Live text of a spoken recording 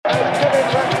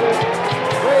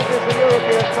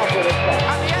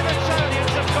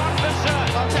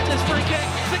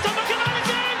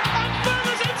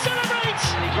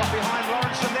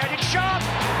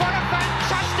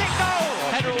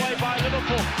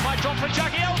Drop for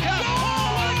Jagielka.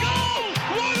 Oh, what a goal!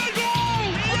 What a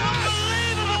goal!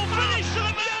 Unbelievable finish to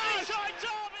the Merseyside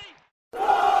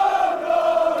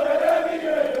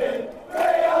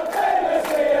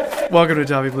derby! Welcome to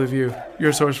Tommy Blue View,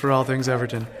 your source for all things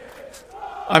Everton.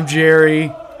 I'm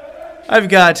Jerry. I've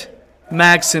got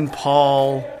Max and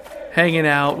Paul hanging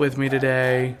out with me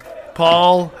today.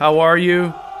 Paul, how are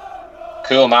you?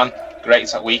 Cool, man.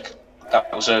 Great that week.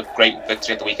 That was a great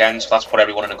victory at the weekend, so that's put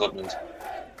everyone in a good mood.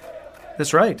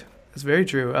 That's right. That's very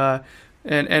true.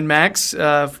 And Max,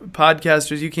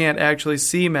 podcasters, you can't actually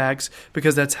see Max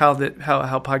because that's how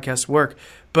podcasts work.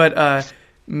 But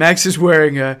Max is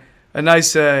wearing a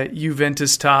nice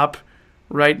Juventus top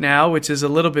right now, which is a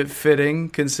little bit fitting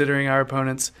considering our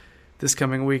opponents this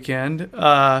coming weekend.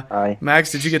 Aye.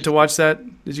 Max, did you get to watch that?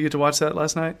 Did you get to watch that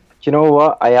last night? Do you know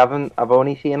what? I haven't. I've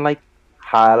only seen like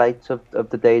highlights of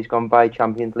the days gone by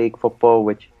Champions League football,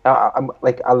 which I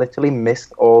literally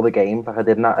missed all the games. Like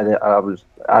I was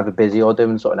either busy or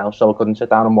doing something else, so I couldn't sit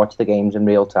down and watch the games in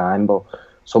real time. But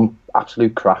some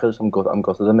absolute crackers. I'm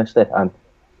gutted I missed it, and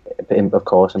of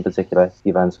course, in particular,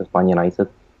 Juventus, Man United.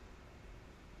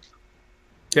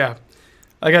 Yeah,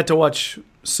 I got to watch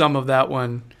some of that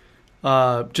one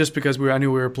just because I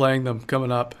knew we were playing them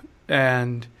coming up,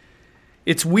 and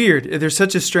it's weird. They're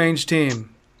such a strange team.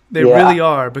 They really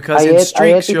are, because in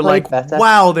streaks you're like, better.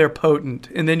 Wow, they're potent,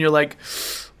 and then you're like,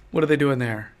 what are they doing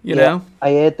there? You know?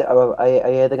 I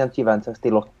heard against Juventus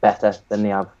they look better than they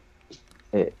have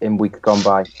in weeks gone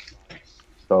by.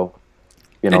 So,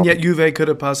 you know. And yet Juve could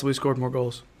have possibly scored more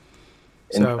goals.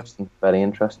 Interesting, very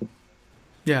interesting.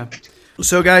 Yeah.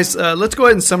 So, guys, let's go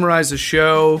ahead and summarize the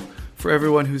show for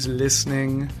everyone who's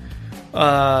listening.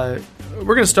 We're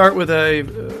going to start with a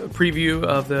preview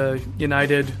of the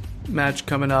United match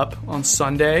coming up on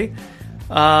Sunday.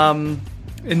 And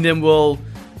then we'll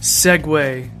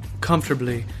segue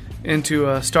comfortably into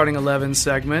a starting 11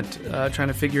 segment, trying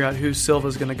to figure out who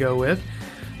Silva's going to go with.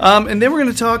 And then we're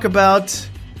going to talk about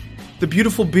the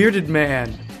beautiful bearded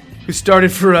man who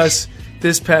started for us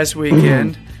this past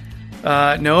weekend.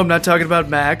 No, I'm not talking about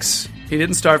Max. He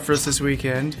didn't start for us this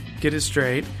weekend. Get it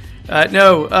straight.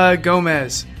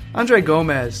 Gomez. Andre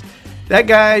Gomez. That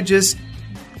guy just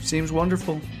seems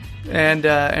wonderful. And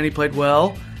he played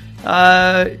well.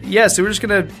 So we're just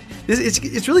going to...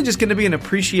 It's really just going to be an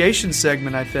appreciation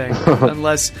segment, I think.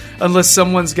 unless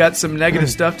someone's got some negative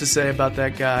stuff to say about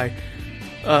that guy.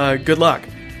 Good luck.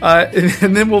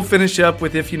 And then we'll finish up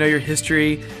with If You Know Your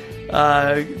History,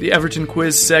 the Everton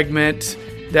quiz segment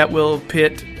that will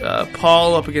pit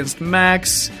Paul up against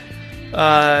Max.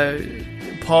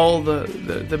 Paul,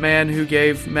 the man who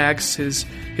gave Max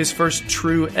his first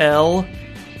true L.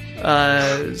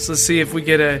 So let's see if we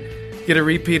get a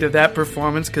repeat of that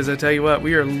performance, because I tell you what,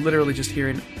 we are literally just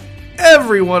hearing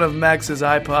every one of Max's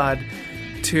iPod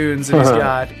tunes that he's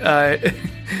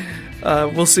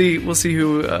got. We'll see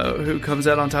who comes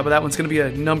out on top of that. One's going to be a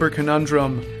number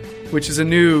conundrum, which is a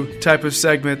new type of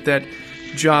segment that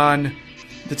John,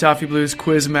 the Toffee Blues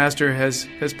quiz master, has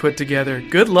put together.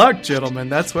 Good luck, gentlemen.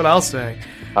 That's what I'll say.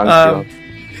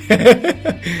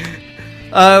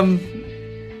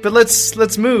 But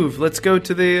let's move. Let's go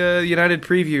to the United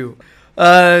preview.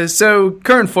 So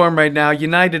current form right now,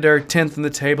 United are 10th in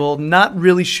the table. Not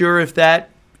really sure if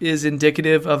that is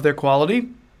indicative of their quality,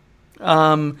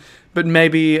 but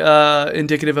maybe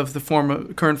indicative of the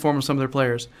current form of some of their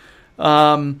players.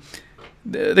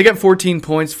 They got 14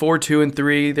 points, 4-2 and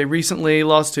 3. They recently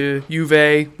lost to Juve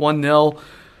 1-0.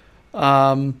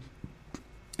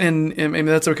 And I mean,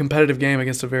 that's a competitive game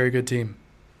against a very good team.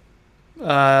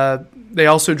 They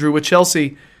also drew with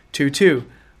Chelsea 2-2.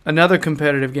 Another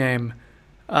competitive game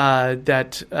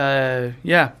against a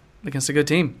good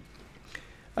team.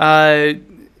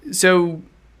 So,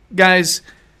 guys,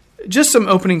 just some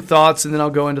opening thoughts, and then I'll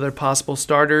go into their possible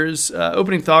starters.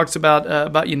 Opening thoughts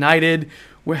about United,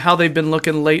 how they've been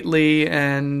looking lately,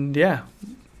 and yeah.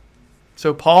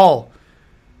 So, Paul,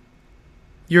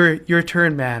 your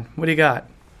turn, man. What do you got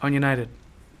on United?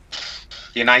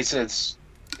 United,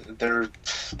 they're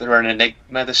an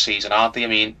enigma this season, aren't they? I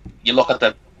mean, you look at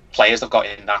the players they've got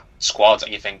in that squad,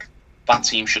 and you think that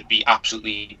team should be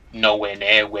absolutely nowhere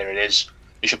near where it is.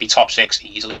 It should be top 6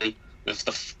 easily, with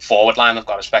the forward line they've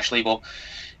got especially, but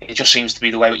it just seems to be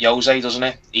the way with Jose, doesn't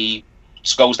it? He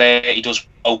just goes there, he does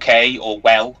okay or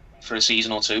well for a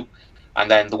season or two, and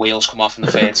then the wheels come off in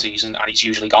the third season and he's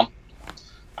usually gone.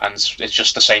 And it's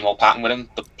just the same old pattern with him.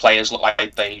 The players look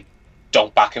like they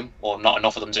don't back him, or not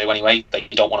enough of them do anyway. They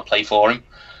don't want to play for him.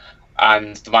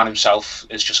 And the man himself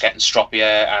is just getting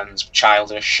stroppier and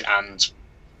childish and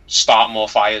starting more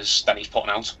fires than he's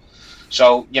putting out.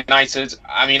 So United,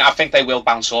 I mean, I think they will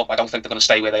bounce up. I don't think they're going to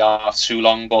stay where they are too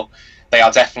long, but they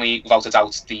are definitely, without a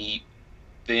doubt, the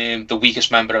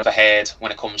weakest member of the herd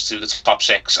when it comes to the top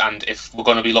six. And if we're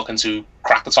going to be looking to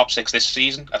crack the top six this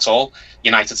season at all,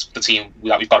 United's the team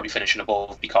that we've got to be finishing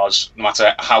above, because no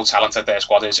matter how talented their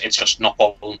squad is, it's just not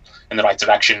going in the right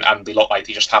direction, and they look like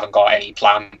they just haven't got any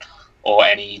plan or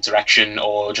any direction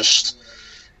or just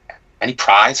any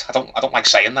pride. I don't like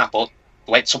saying that, but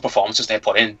the way some performances they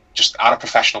put in, just out of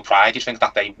professional pride, you'd think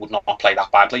that they would not play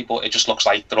that badly, but it just looks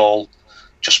like they're all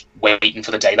just waiting for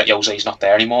the day that Jose's not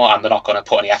there anymore, and they're not going to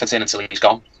put any effort in until he's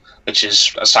gone, which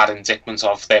is a sad indictment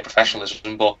of their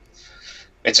professionalism. But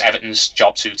it's Everton's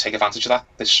job to take advantage of that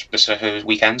this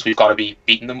weekend. We've got to be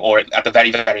beating them, or at the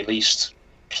very, very least,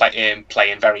 playing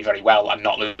very, very well and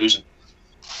not losing.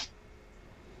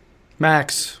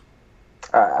 Max?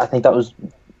 I think that was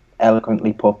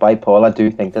eloquently put by Paul. I do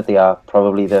think that they are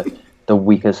probably the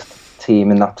weakest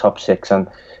team in that top six, and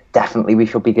definitely we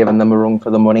should be giving them a run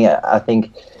for the money. I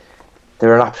think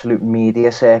they're an absolute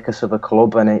media circus of a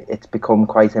club, and it's become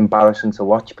quite embarrassing to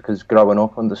watch, because growing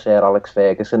up under Sir Alex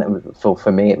Ferguson,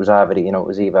 for me it was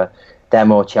either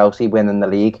them or Chelsea winning the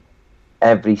league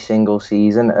every single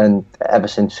season, and ever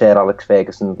since Sir Alex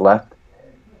Ferguson left,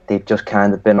 they've just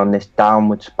kind of been on this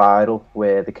downward spiral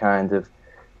where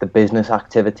the business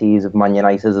activities of Man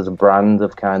United as a brand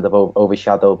have kind of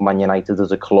overshadowed Man United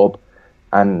as a club.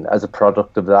 And as a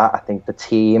product of that, I think the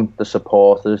team, the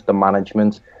supporters, the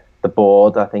management, the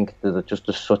board, I think there's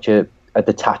just such a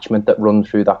detachment that runs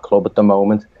through that club at the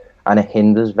moment, and it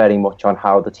hinders very much on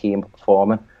how the team are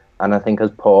performing. And I think,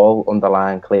 as Paul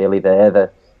underlined clearly there,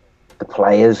 that the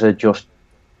players are just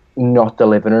not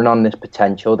delivering on this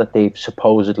potential that they've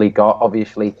supposedly got.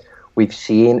 Obviously, we've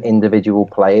seen individual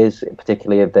players,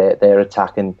 particularly of their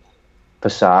attacking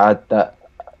facade, that,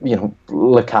 you know,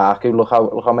 Lukaku, look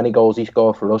how many goals he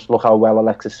scored for us. Look how well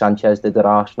Alexis Sanchez did at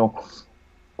Arsenal.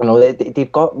 You know,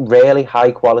 they've got really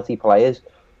high quality players.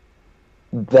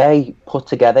 They put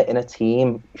together in a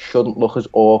team shouldn't look as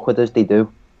awkward as they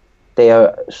do. They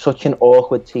are such an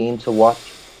awkward team to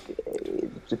watch.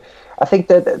 I think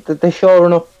that they're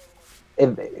shoring up.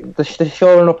 They're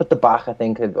shoring up at the back. I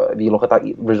think if you look at that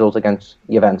result against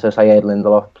Juventus, I heard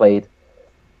Lindelof played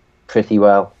pretty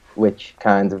well, which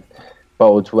kind of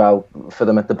bodes well for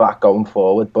them at the back going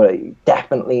forward. But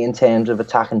definitely in terms of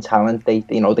attacking talent, they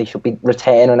should be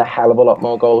returning a hell of a lot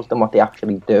more goals than what they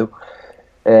actually do.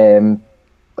 I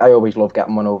always love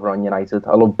getting one over on United.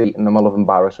 I love beating them. I love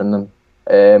embarrassing them.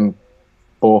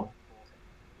 But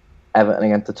Everton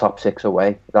against the top six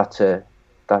away, that's a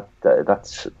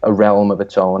realm of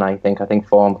its own. I think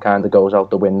form kind of goes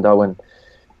out the window, and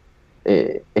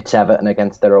it's Everton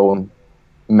against their own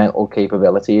mental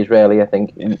capabilities, really. I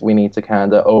think we need to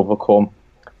kind of overcome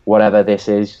whatever this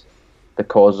is that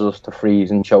causes us to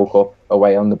freeze and choke up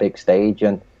away on the big stage,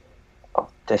 and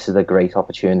this is a great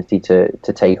opportunity to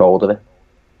take hold of it.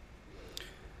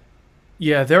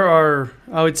 Yeah, there are,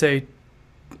 I would say,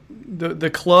 the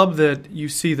club that you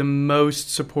see the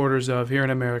most supporters of here in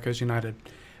America is United,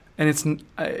 and it's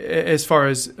as far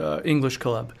as English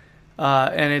club,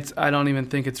 and it's, I don't even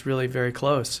think it's really very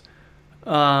close.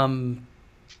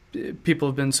 People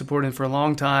have been supporting for a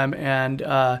long time, and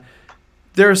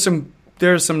there's some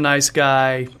nice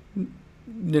guy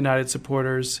United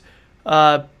supporters.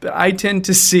 I tend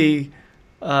to see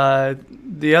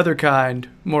the other kind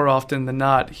more often than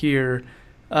not here,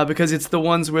 because it's the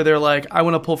ones where they're like, I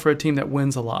want to pull for a team that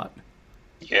wins a lot.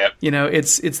 Yeah, you know,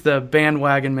 it's the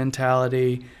bandwagon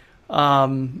mentality.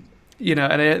 And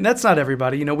that's not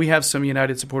everybody. You know, we have some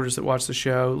United supporters that watch the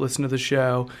show, listen to the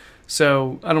show.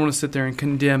 So I don't want to sit there and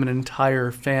condemn an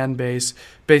entire fan base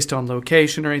based on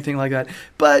location or anything like that.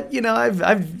 But, you know, I've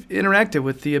interacted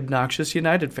with the obnoxious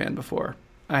United fan before.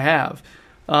 I have.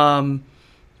 And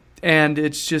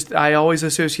it's just, I always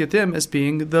associate them as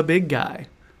being the big guy.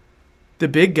 The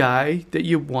big guy that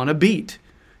you want to beat.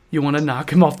 You want to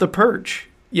knock him off the perch.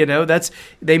 You know,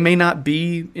 they may not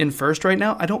be in first right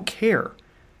now. I don't care.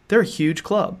 They're a huge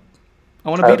club. I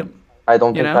want to beat them. I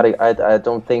don't think I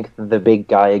don't think the big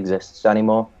guy exists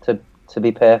anymore. To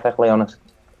be perfectly honest,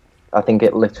 I think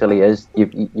it literally is.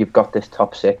 You've got this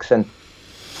top six, and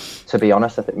to be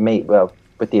honest, I think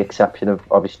with the exception of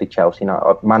obviously Chelsea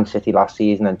now, Man City last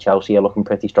season, and Chelsea are looking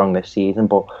pretty strong this season.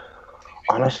 But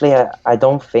honestly, I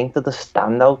don't think that the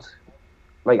standout.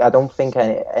 Like, I don't think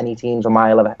any team's a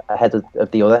mile ahead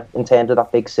of the other in terms of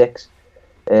that big six.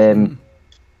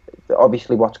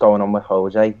 Obviously, what's going on with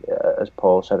Jose, as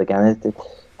Paul said again, is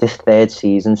this third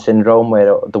season syndrome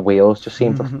where the wheels just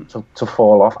seem to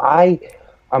fall off.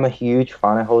 I'm a huge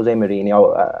fan of Jose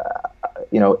Mourinho.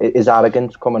 his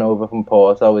arrogance coming over from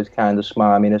Porto, his kind of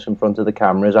smarminess in front of the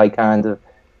cameras. I kind of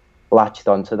latched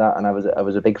onto that, and I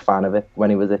was a big fan of it when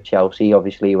he was at Chelsea.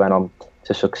 Obviously, he went on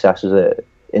to success at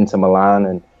Inter Milan,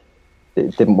 and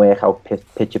it didn't work out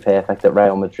picture perfect at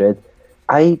Real Madrid.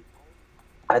 I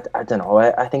don't know.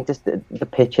 I think the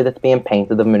picture that's being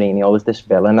painted of Mourinho is this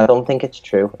villain. I don't think it's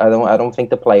true. I don't think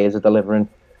the players are delivering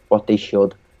what they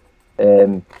should.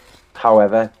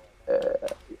 However,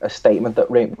 a statement that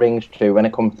rings true when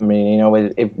it comes to Mourinho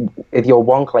is if your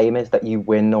one claim is that you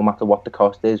win no matter what the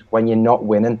cost is, when you're not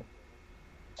winning,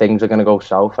 things are going to go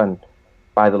south. And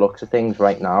by the looks of things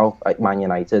right now, like Man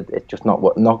United, it's just not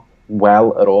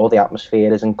well at all. The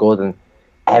atmosphere isn't good, and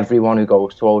everyone who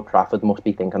goes to Old Trafford must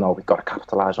be thinking, "Oh, we've got to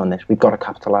capitalise on this. We've got to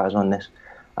capitalise on this."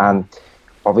 And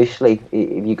obviously,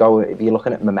 if you're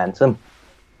looking at momentum,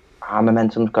 our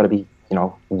momentum's got to be,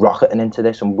 rocketing into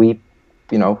this. And we,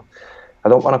 I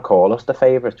don't want to call us the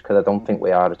favourites because I don't think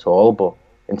we are at all. But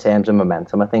in terms of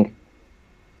momentum, I think,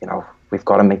 we've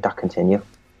got to make that continue.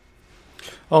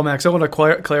 Oh, Max, I want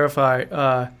to clarify.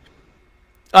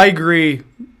 I agree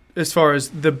as far as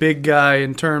the big guy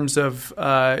in terms of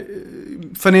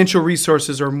financial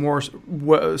resources are more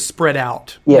spread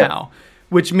out now,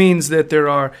 which means that there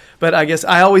are. But I guess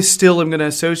I always still am going to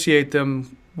associate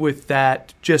them with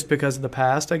that just because of the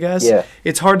past, I guess. Yeah.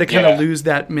 It's hard to kind of lose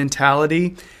that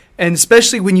mentality. And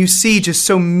especially when you see just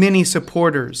so many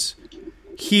supporters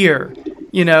here.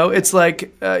 It's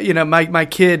like, my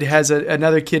kid has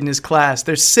another kid in his class.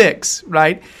 There's 6,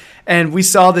 right? And we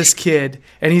saw this kid,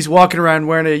 and he's walking around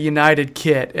wearing a United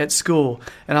kit at school.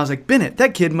 And I was like, Bennett,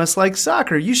 that kid must like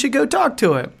soccer. You should go talk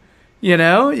to him.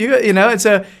 And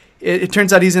so it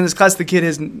turns out he's in his class. The kid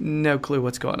has no clue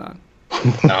what's going on.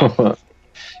 No.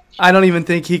 I don't even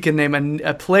think he can name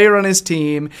a player on his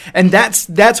team. And that's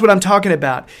what I'm talking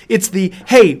about. It's the,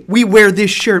 hey, we wear this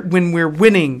shirt when we're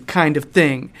winning kind of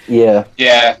thing. Yeah.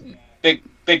 Yeah.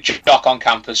 Big jock on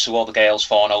campus who all the girls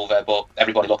fawn over, but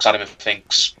everybody looks at him and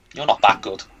thinks, you're not that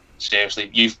good.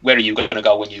 Seriously. Where are you going to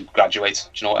go when you graduate?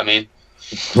 Do you know what I mean?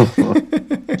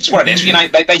 It's what it is.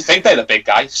 They think they're the big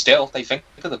guy still. They think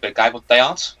they're the big guy, but they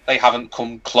aren't. They haven't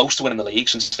come close to winning the league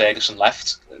since Ferguson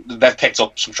left. They've picked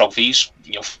up some trophies,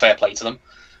 fair play to them,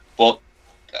 but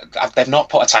they've not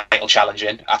put a title challenge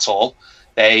in at all.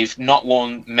 They've not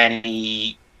won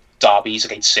many derbies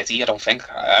against City, I don't think.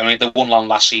 I mean, they won one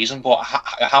last season, but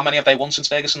how many have they won since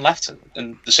Ferguson left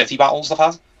in the City battles they've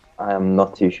had? I'm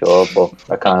not too sure, but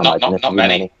I can't imagine not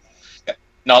many.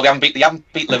 No, they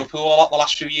haven't beat Liverpool a lot the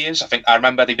last few years. I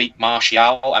remember they beat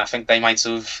Martial, and I think they might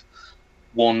have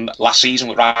won last season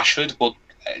with Rashford. But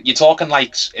you're talking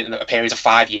like in a period of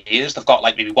 5 years, they've got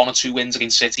like maybe 1 or 2 wins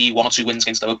against City, 1 or 2 wins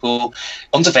against Liverpool.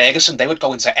 Under Ferguson, they would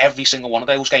go into every single one of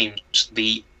those games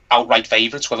the outright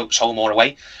favourites, whether it was home or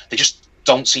away. They just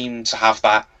don't seem to have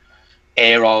that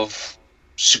air of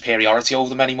superiority over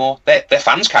them anymore. Their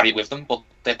fans carry it with them, but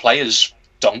their players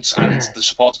don't, and the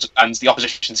support and the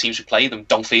opposition teams who play them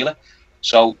don't feel it.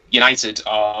 So United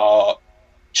are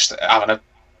just having an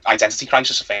identity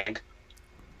crisis, I think.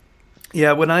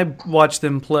 Yeah, when I watch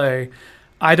them play,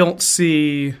 I don't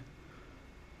see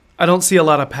a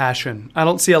lot of passion. I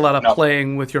don't see a lot of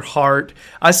playing with your heart.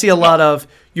 I see a lot of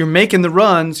you're making the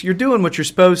runs, you're doing what you're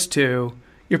supposed to.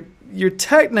 You're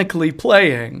technically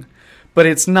playing, but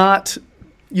it's not.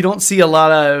 You don't see a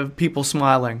lot of people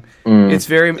smiling. It's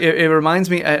very. It reminds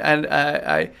me, and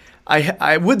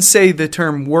I would say the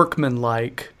term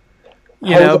workmanlike,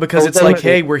 because it's like,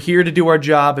 hey, we're here to do our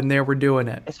job, and there we're doing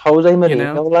it. It's Jose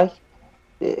Mourinho, like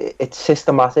it's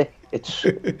systematic. It's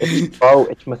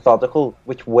it's methodical,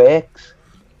 which works.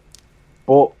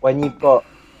 But when you've got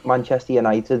Manchester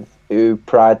United, who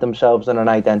pride themselves on an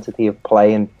identity of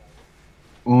playing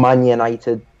Man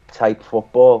United type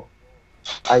football,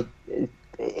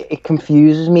 it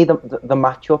confuses me, the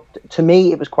matchup. To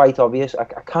me, it was quite obvious. I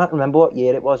can't remember what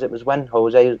year it was. It was when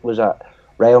Jose was at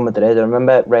Real Madrid. I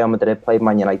remember Real Madrid played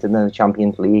Man United in the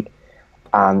Champions League,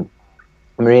 and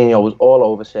Mourinho was all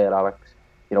over Sir Alex,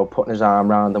 putting his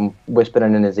arm around him,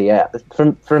 whispering in his ear.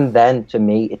 From then, to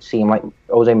me, it seemed like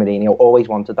Jose Mourinho always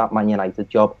wanted that Man United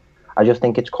job. I just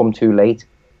think it's come too late,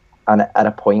 and at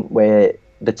a point where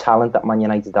the talent that Man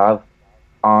United have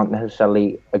aren't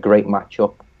necessarily a great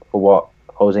matchup for what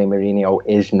Jose Mourinho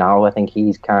is now. I think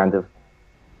he's kind of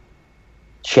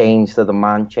changed to the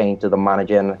man, changed to the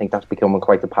manager, and I think that's becoming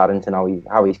quite apparent in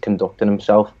how he's conducting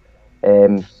himself.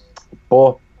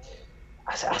 But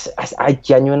I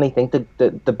genuinely think that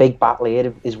the big battle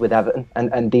here is with Everton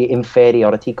and the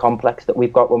inferiority complex that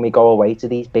we've got when we go away to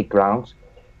these big grounds.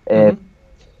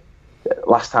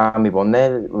 last time we won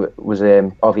there was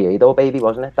Oviedo, baby,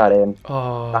 wasn't it?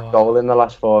 That goal in the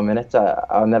last 4 minutes.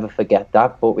 I'll never forget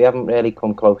that. But we haven't really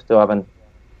come close to having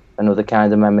another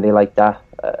kind of memory like that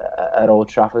at Old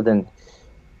Trafford. And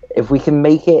if we can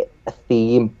make it a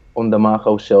theme under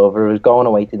Marco Silva, who's going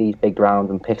away to these big grounds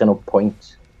and picking up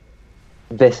points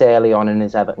this early on in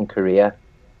his Everton career,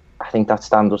 I think that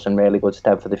stands us in really good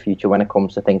stead for the future when it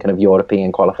comes to thinking of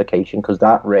European qualification, because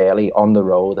that really, on the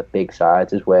road at big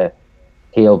sides, is where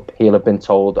he'll have been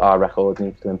told our record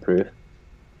needs to improve.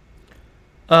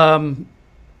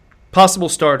 Possible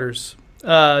starters: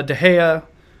 De Gea,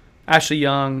 Ashley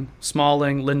Young,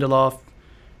 Smalling, Lindelof,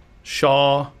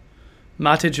 Shaw,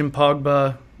 Matic and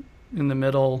Pogba in the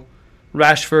middle,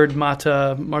 Rashford,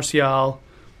 Mata, Martial,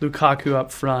 Lukaku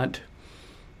up front.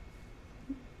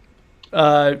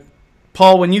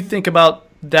 Paul, when you think about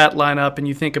that lineup and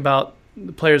you think about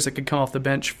the players that could come off the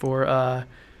bench for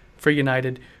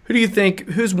United, who do you think?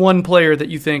 Who's one player that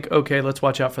you think? Okay, let's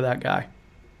watch out for that guy.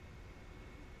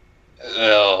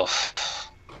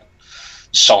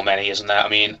 So many, isn't there? I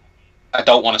mean, I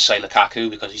don't want to say Lukaku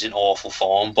because he's in awful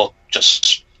form, but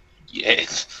just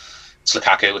it's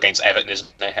Lukaku against Everton, isn't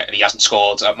it? And he hasn't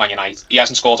scored at Man United. He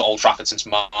hasn't scored at Old Trafford since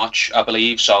March, I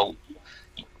believe. So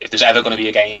if there's ever going to be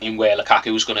a game where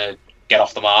Lukaku's going to get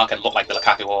off the mark and look like the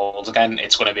Lukaku old again,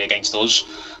 it's going to be against us.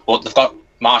 But they've got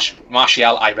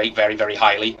Martial, I rate very, very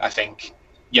highly. I think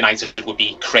United would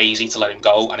be crazy to let him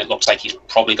go, and it looks like he's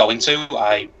probably going to.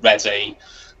 I read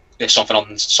something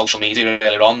on social media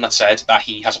earlier on that said that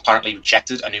he has apparently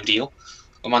rejected a new deal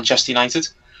with Manchester United.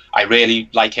 I really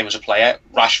like him as a player.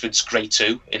 Rashford's great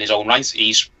too in his own right.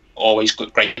 He's always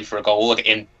great for a goal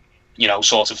in,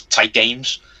 sort of tight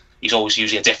games. He's always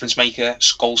usually a difference maker,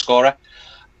 goal scorer.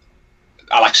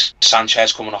 Alex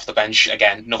Sanchez coming off the bench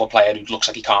again, another player who looks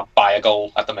like he can't buy a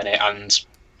goal at the minute, and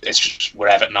it's just, we're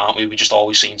Everton, aren't we? We just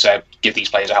always seem to give these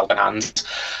players a helping hand.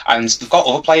 And they've got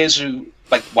other players who,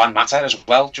 like Juan Mata as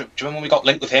well. Do you remember when we got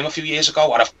linked with him a few years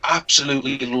ago? I'd have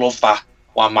absolutely loved that,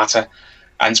 Juan Mata.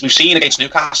 And we've seen against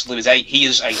Newcastle the other day, he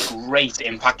is a great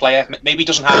impact player. Maybe he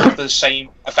doesn't have the same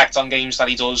effect on games that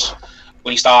he does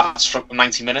when he starts from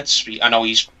 90 minutes. I know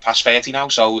he's past 30 now,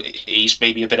 so he's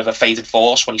maybe a bit of a faded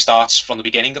force when he starts from the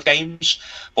beginning of games.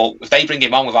 But if they bring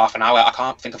him on with half an hour, I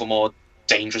can't think of a more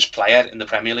dangerous player in the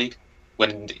Premier League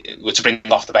to bring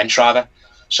him off the bench, rather.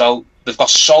 So they've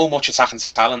got so much attacking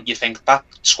talent, you think that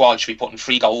squad should be putting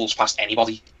 3 goals past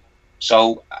anybody.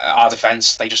 So our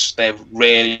defence, they're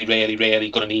really, really,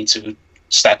 really going to need to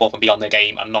step up and be on their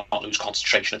game and not lose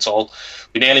concentration at all.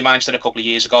 We nearly managed it a couple of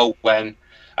years ago when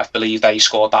I believe they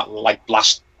scored that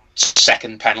last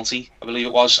second penalty, I believe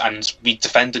it was, and we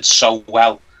defended so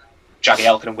well,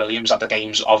 Jagielka and Williams, at the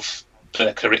games of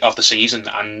the season,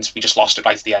 and we just lost it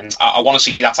right at the end. I want to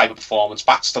see that type of performance,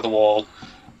 backs to the wall,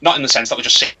 not in the sense that we're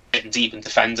just sitting deep and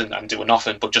defending and doing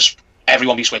nothing, but just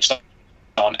everyone be switched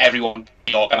on, everyone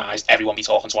be organised, everyone be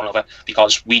talking to one another,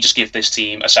 because we just give this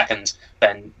team a second,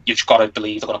 then you've got to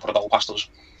believe they're going to put a goal past us.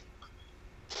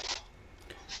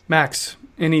 Max,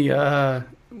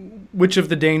 which of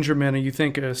the danger men you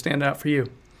think stand out for you?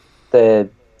 The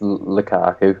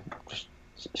Lukaku, just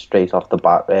straight off the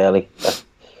bat, really.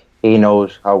 He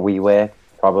knows how we work,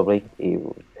 probably,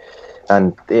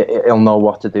 and he'll know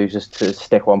what to do just to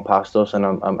stick one past us, and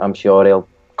I'm sure he'll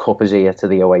cup his ear to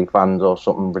the away fans or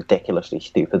something ridiculously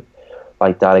stupid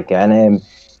like that again.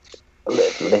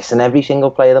 Listen, every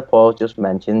single player that Paul just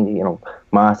mentioned,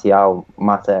 Martial,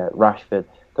 Mata, Rashford,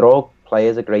 they're all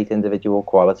players of great individual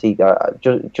quality.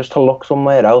 Just to look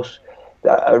somewhere else,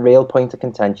 a real point of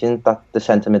contention, that the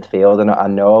centre midfield, and I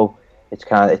know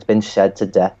it's been said to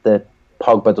death that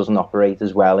Pogba doesn't operate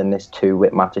as well in this 2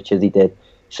 with Matic as he did,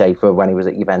 say, for when he was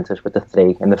at Juventus with the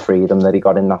 3 and the freedom that he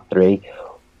got in that 3.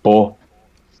 But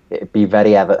it'd be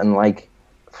very Everton-like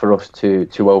for us to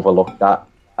overlook that,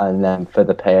 and then for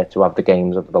the pair to have the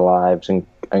games of their lives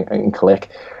and click.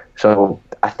 So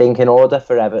I think in order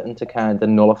for Everton to kind of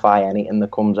nullify anything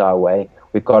that comes our way,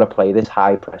 we've got to play this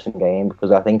high-pressing game,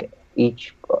 because I think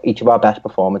each of our best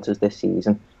performances this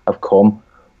season have come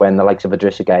when the likes of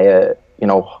Idrissa Gueye,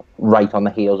 right on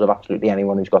the heels of absolutely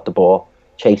anyone who's got the ball,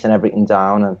 chasing everything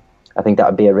down. And I think that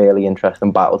would be a really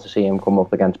interesting battle to see him come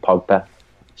up against Pogba,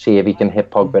 see if he can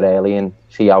hit Pogba early and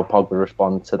see how Pogba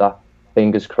responds to that.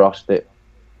 Fingers crossed that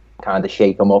kind of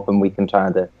shake him up and we can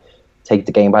kind of take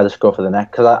the game by the scruff of the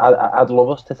neck, because I'd love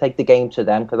us to take the game to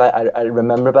them, because I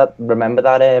remember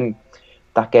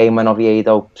that game when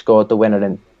Oviedo scored the winner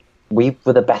and we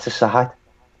were the better side.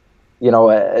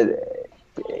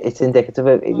 It's indicative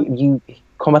of you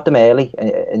come at them early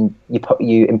and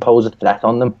you impose a threat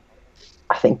on them,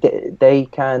 I think they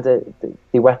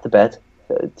wet the bed,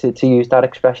 to use that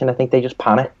expression. I think they just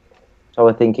panic. So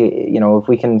I think, if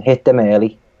we can hit them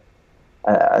early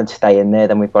and stay in there,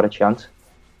 then we've got a chance.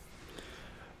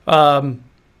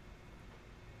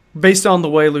 Based on the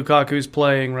way Lukaku's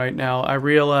playing right now, I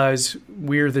realize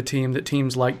we're the team that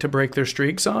teams like to break their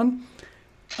streaks on.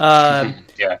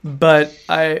 Yeah. But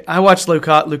I watched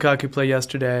Lukaku play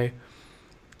yesterday.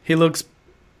 He looks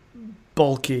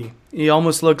bulky. He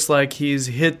almost looks like he's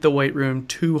hit the weight room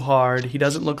too hard. He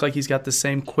doesn't look like he's got the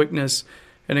same quickness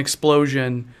and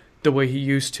explosion the way he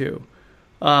used to.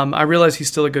 I realize he's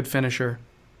still a good finisher,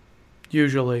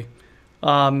 usually.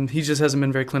 He just hasn't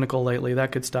been very clinical lately.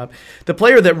 That could stop. The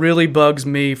player that really bugs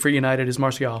me for United is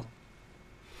Martial.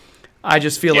 I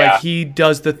just feel like he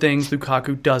does the things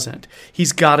Lukaku doesn't.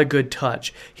 He's got a good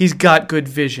touch. He's got good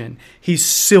vision. He's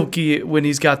silky when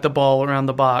he's got the ball around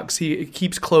the box. He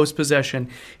keeps close possession.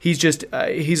 He's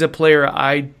a player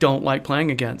I don't like playing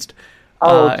against.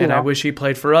 And I wish he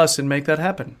played for us and make that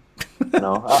happen.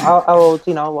 How old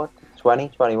do you know? What, 20,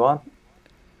 21?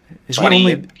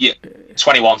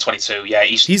 21, 22. Yeah,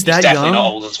 he's that definitely young?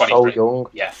 not older than 23. So young.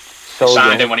 Yeah. So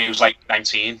Signed young. him when he was like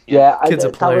 19. Kid's a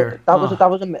player. That was.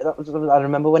 I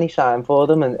remember when he signed for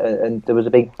them, and there was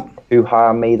a big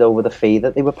hoo-ha made over the fee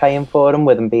that they were paying for him,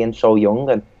 with him being so young,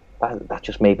 and that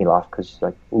just made me laugh, because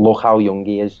look how young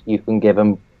he is. You can give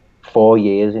him 4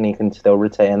 years, and he can still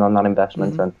return on that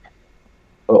investment. Mm-hmm. And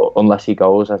unless he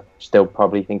goes, I still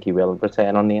probably think he will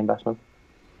return on the investment.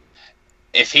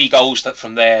 If he goes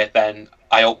from there, then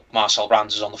I hope Marcel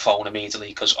Brands is on the phone immediately,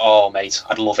 because, oh, mate,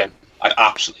 I'd love him. I'd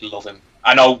absolutely love him.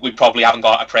 I know we probably haven't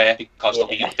got a prayer because there'll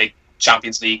be big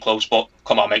Champions League clubs, but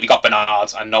come on, mate, we got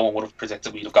Bernard, and no one would have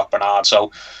predicted we'd have got Bernard.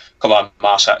 So, come on,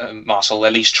 Marcel,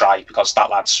 at least try, because that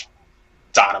lad's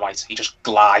dynamite. He just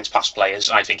glides past players,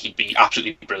 and I think he'd be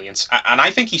absolutely brilliant. And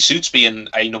I think he suits being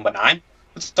a number 9.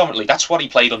 Predominantly, that's what he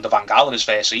played under Van Gaal in his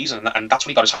first season, and that's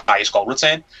when he got his highest goal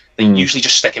return. They usually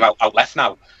just stick him out left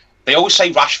now. They always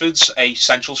say Rashford's a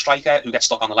central striker who gets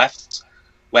stuck on the left,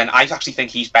 when I actually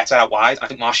think he's better out wide. I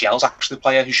think Martial's actually the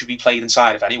player who should be played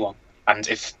inside of anyone. And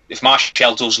if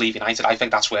Martial does leave United, I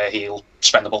think that's where he'll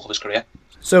spend the bulk of his career.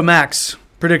 So, Max,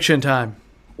 prediction time.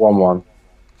 1-1.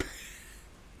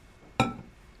 Of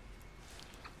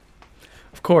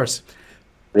course.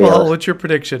 Really? Paul, what's your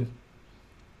prediction?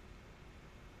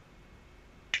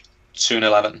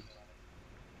 2-11.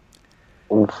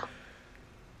 Oof.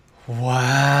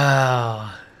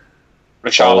 Wow.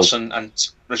 Richarlison and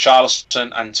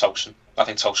Tosun. I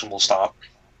think Tosun will start.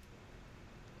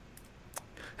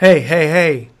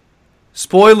 Hey.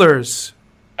 Spoilers.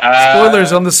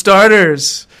 Spoilers on the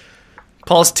starters.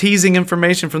 Paul's teasing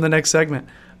information from the next segment.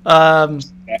 I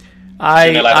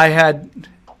had...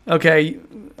 Okay,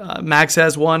 Max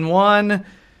has 1-1.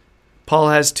 Paul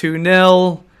has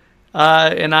 2-0.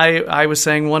 And I was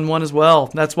saying 1-1 as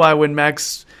well. That's why when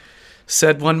Max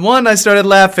said 1-1, I started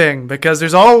laughing, because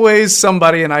there's always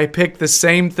somebody, and I pick the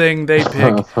same thing they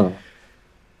pick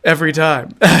every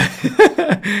time.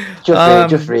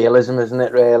 just realism, isn't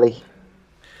it? Really.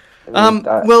 I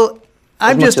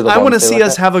want to see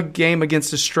us have a game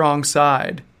against a strong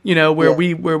side. Where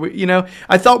we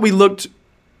I thought we looked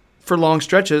for long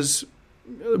stretches.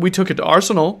 We took it to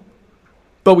Arsenal,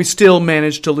 but we still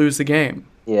managed to lose the game.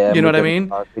 Yeah, you know what I mean?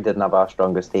 We didn't have our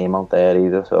strongest team out there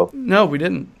either, so... No, we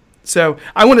didn't. So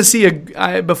I want to see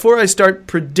before I start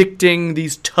predicting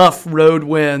these tough road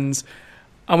wins,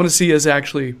 I want to see us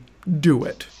actually do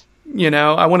it.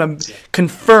 I want to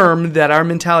confirm that our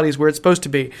mentality is where it's supposed to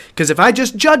be. Because if I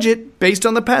just judge it based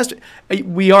on the past,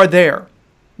 we are there.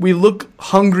 We look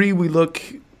hungry. We look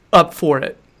up for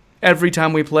it every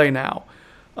time we play now.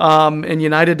 And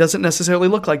United doesn't necessarily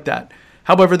look like that.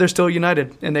 However, they're still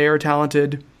United, and they are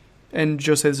talented, and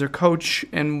Jose is their coach,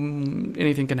 and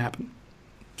anything can happen.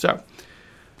 So,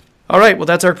 all right, well,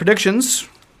 that's our predictions.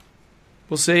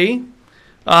 We'll see.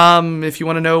 If you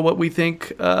want to know what we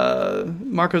think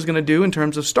Marco's going to do in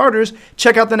terms of starters,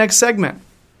 check out the next segment,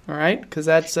 all right? Because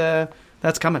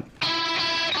that's coming.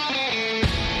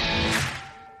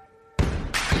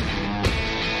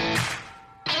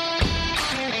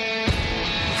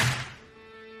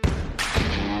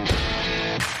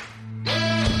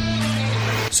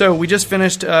 So we just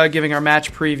finished giving our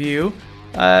match preview,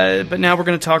 but now we're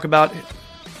going to talk about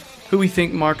who we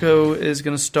think Marco is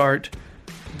going to start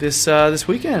this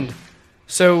weekend.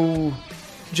 So,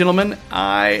 gentlemen,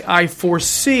 I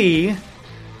foresee,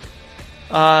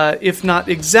 if not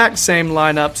exact same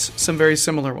lineups, some very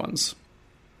similar ones.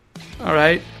 All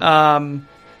right. I'm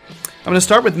going to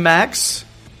start with Max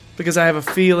because I have a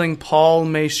feeling Paul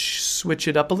may switch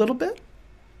it up a little bit.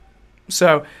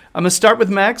 So I'm gonna start with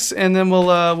Max, and then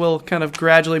we'll kind of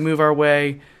gradually move our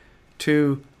way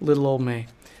to little old me.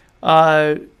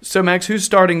 So Max, who's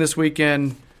starting this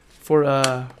weekend for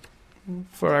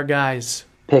our guys?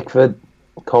 Pickford,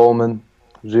 Coleman,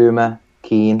 Zuma,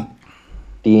 Keane,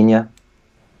 Digne,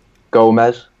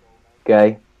 Gomez,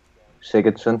 Gay,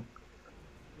 Sigurdsson,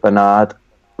 Bernard,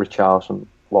 Richarlison,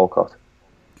 Walcott.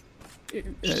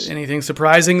 Anything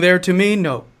surprising there to me?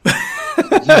 No.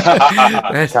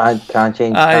 Can't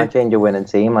change a winning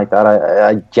team like that.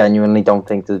 I genuinely don't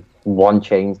think there's one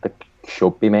change that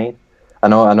should be made. I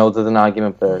know there's an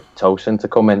argument for Tosin to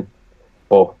come in,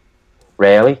 but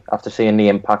really, after seeing the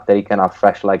impact that he can have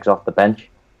fresh legs off the bench,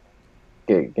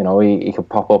 you know, he could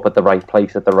pop up at the right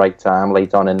place at the right time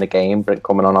late on in the game, but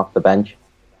coming on off the bench. You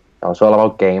know, it's all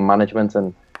about game management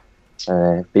and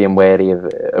being wary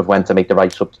of when to make the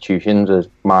right substitutions, as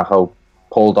Marco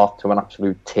pulled off to an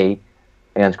absolute T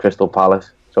against Crystal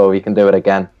Palace. So if he can do it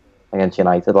again against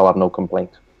United, I'll have no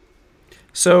complaints.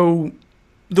 So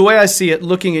the way I see it,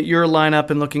 looking at your lineup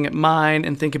and looking at mine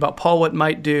and thinking about Paul, what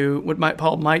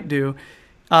Paul might do,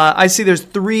 I see there's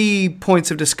 3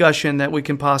 points of discussion that we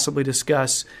can possibly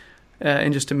discuss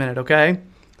in just a minute, okay?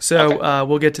 So okay.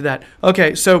 We'll get to that.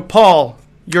 Okay, so Paul,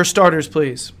 your starters,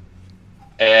 please.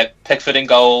 Pickford in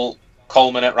goal,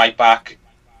 Coleman at right back,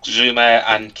 Zuma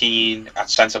and Keane at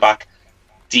centre back,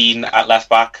 Dean at left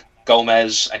back,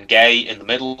 Gomez and Gay in the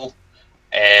middle,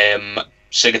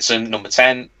 Sigurdsson number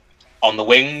 10. On the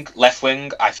wing, left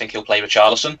wing, I think he'll play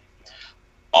Richarlison.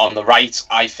 On the right,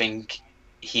 I think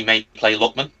he may play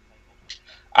Lookman.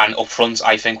 And up front,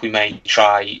 I think we may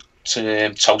try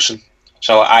Tosin.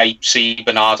 So I see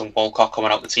Bernard and Walcott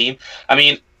coming out the team. I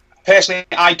mean, personally,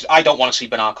 I don't want to see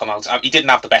Bernard come out. He didn't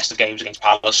have the best of games against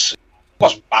Palace.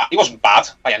 He wasn't bad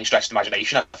by any stretch of the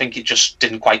imagination. I think it just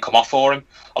didn't quite come off for him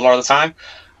a lot of the time.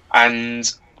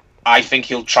 And I think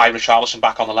he'll try Richarlison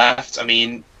back on the left. I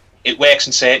mean, it works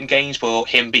in certain games, but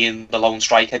him being the lone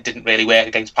striker didn't really work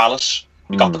against Palace.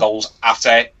 We got the goals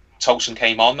after Tosin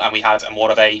came on, and we had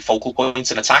more of a focal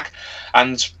point in attack.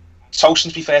 And Tosin,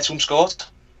 to be fair to him, scored.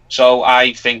 So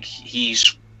I think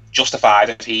he's justified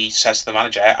if he says to the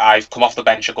manager, I've come off the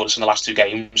bench at Goodison in the last 2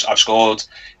 games, I've scored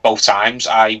both times,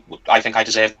 I think I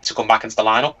deserve to come back into the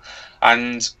lineup.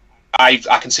 And I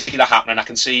can see that happening. I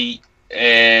can see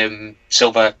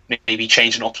Silva maybe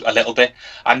changing up a little bit.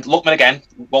 And Lookman again,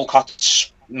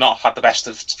 Walcott's not had the best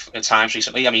of times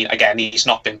recently. I mean, again, he's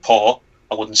not been poor,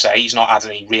 I wouldn't say. He's not had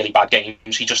any really bad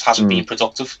games. He just hasn't been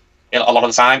productive a lot of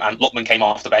the time. And Lookman came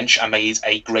off the bench and made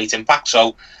a great impact.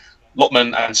 So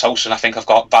Lookman and Tosin, I think, have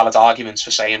got valid arguments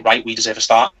for saying, right, we deserve a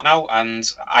start now. And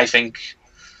I think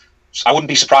I wouldn't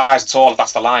be surprised at all if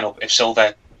that's the lineup, if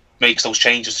Silva makes those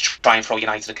changes to try and throw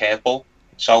United a curveball.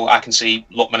 So I can see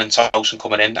Lookman and Tosin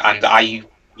coming in, and I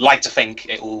like to think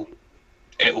it will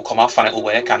come off and it will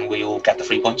work, and we'll get the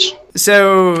 3 points.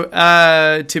 So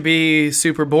to be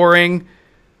super boring,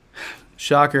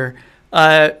 shocker.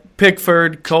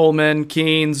 Pickford, Coleman,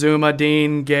 Keane, Zuma,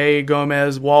 Dean, Gay,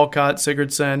 Gomez, Walcott,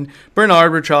 Sigurdsson,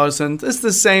 Bernard, Richarlison. It's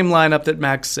the same lineup that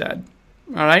Max said.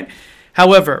 All right.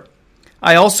 However,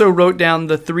 I also wrote down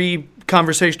the 3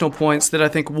 conversational points that I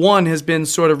think one has been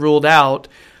sort of ruled out.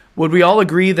 Would we all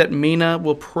agree that Mina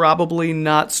will probably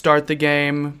not start the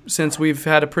game, since we've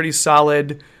had a pretty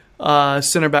solid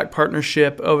center-back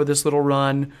partnership over this little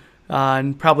run,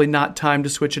 and probably not time to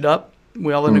switch it up?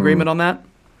 We all in agreement on that?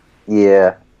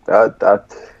 Yeah. I'd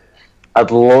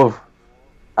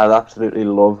absolutely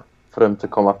love for him to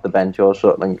come off the bench or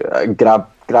something, grab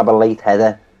a late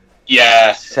header.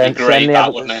 Yeah, send the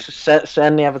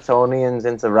Evertonians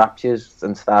into raptures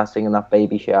and start singing that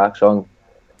Baby Shark song.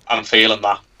 I'm feeling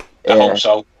that. I hope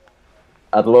so.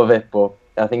 I'd love it, but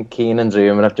I think Keane and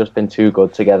Zuma have just been too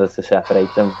good together to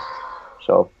separate them.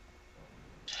 So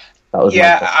that was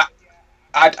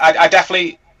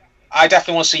I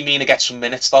definitely want to see Mina get some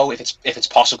minutes though, if it's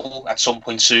possible at some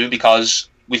point soon, because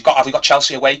have we got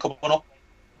Chelsea away coming up?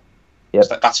 Yep.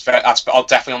 So that's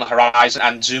definitely on the horizon,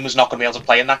 and Zuma's not going to be able to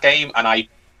play in that game, and I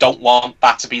don't want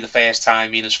that to be the first time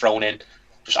Mina's thrown in.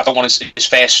 I don't want his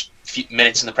first few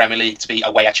minutes in the Premier League to be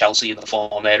away at Chelsea in the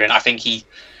form they're in. I think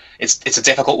it's a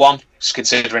difficult one,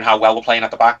 considering how well we're playing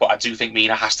at the back, but I do think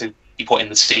Mina has to be put in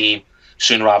the team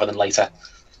sooner rather than later.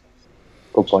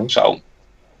 Good point. So,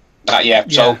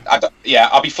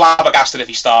 I'll be flabbergasted if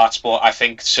he starts, but I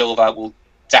think Silva will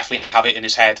definitely have it in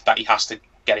his head that he has to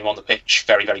get him on the pitch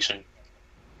very, very soon.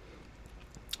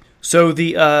 So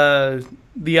the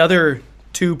other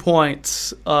 2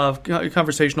 points of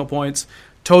conversational points,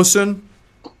 Tosin.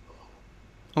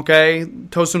 Okay,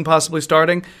 Tosin possibly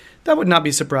starting. That would not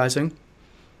be surprising.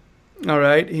 All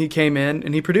right, he came in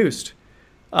and he produced.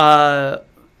 I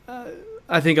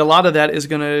think a lot of that is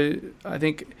going to.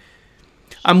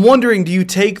 I'm wondering, do you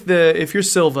take if you're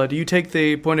Silva, do you take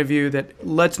the point of view that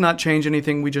let's not change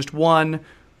anything, we just won,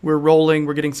 we're rolling,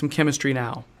 we're getting some chemistry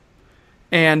now,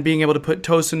 and being able to put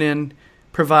Tosin in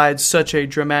provides such a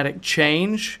dramatic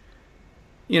change.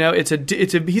 He's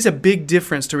a big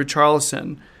difference to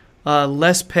Richarlison,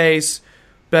 less pace,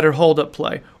 better hold up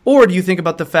play. Or do you think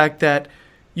about the fact that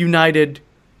United,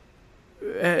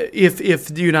 if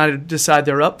the United decide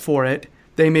they're up for it,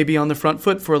 they may be on the front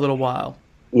foot for a little while.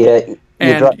 Yeah.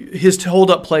 And his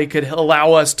hold-up play could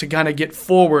allow us to kind of get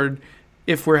forward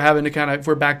if we're having to if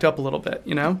we're backed up a little bit,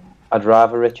 I'd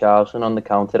rather Richarlison on the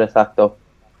counter-attack, though.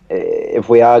 If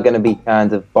we are going to be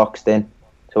kind of boxed in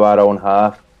to our own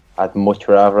half, I'd much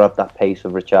rather have that pace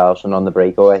of Richarlison on the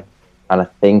breakaway. And I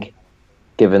think,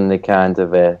 given the kind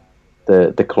of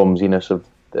the clumsiness of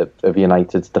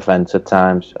United's defence at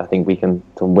times, I think we can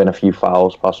win a few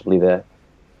fouls possibly there.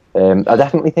 I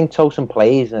definitely think Tosin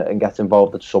plays and gets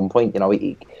involved at some point.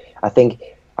 I think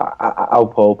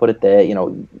how Paul put it there.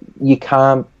 You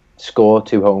can't score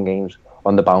 2 home games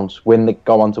on the bounce,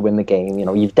 go on to win the game.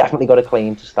 You've definitely got a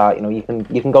claim to start. You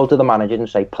can go to the manager and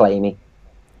say, "Play me."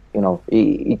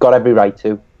 He got every right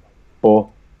to, but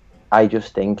I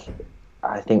think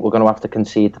we're going to have to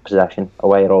concede the possession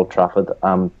away at Old Trafford.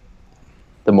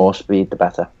 The more speed, the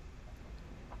better.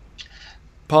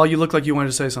 Paul, you look like you wanted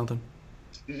to say something.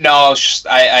 No,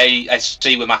 I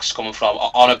see where Max is coming from.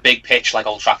 On a big pitch like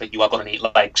Old Trafford, you are going to need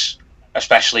legs,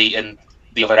 especially in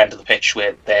the other end of the pitch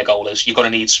where their goal is. You're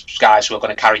going to need guys who are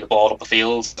going to carry the ball up the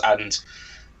field, and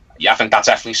I think that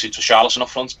definitely suits Richarlison up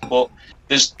front. But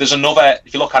there's another.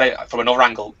 If you look at it from another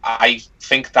angle, I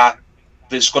think that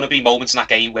there's going to be moments in that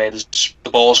game where the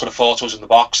ball's going to fall to us in the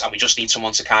box, and we just need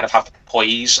someone to kind of have the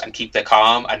poise and keep their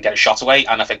calm and get a shot away.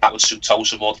 And I think that would suit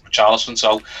Tosin more than Richarlison.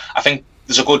 So I think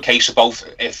there's a good case for both.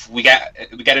 If we get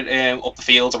it up the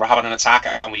field and we're having an attack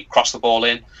and we cross the ball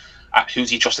in, who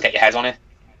do you trust to get your head on it?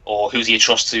 Or who do you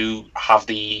trust to have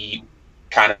the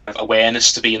kind of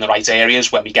awareness to be in the right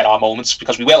areas when we get our moments?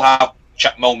 Because we will have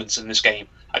moments in this game.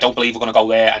 I don't believe we're going to go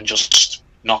there and just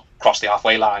not cross the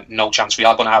halfway line. No chance. We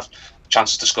are going to have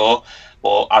chances to score.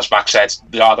 But as Max said,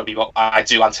 I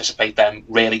do anticipate them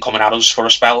really coming at us for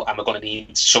a spell, and we're going to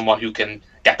need someone who can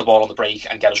get the ball on the break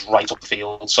and get us right up the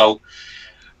field. So,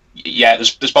 yeah,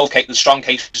 there's strong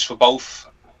cases for both.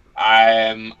 But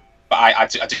I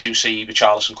do see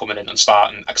Richarlison coming in and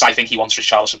starting, because I think he wants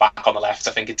Richarlison back on the left.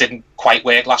 I think it didn't quite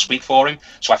work last week for him,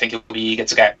 so I think he'll be eager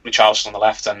to get Richarlison on the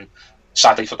left. And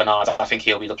sadly for Bernard, I think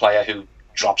he'll be the player who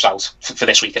drops out for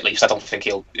this week at least. I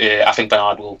think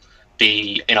Bernard will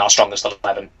be in our strongest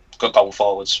 11 going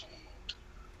forwards.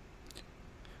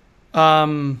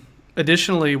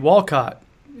 Additionally, Walcott,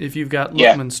 if you've got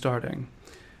Lookman starting,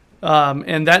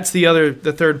 and that's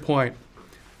the third point.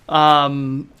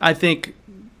 I think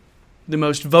the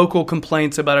most vocal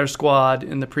complaints about our squad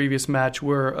in the previous match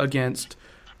were against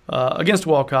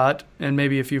Walcott, and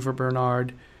maybe a few for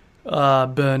Bernard.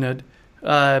 But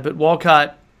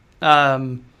Walcott,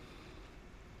 one-on-one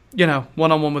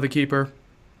with a keeper,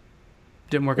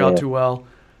 didn't work out too well.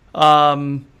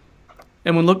 And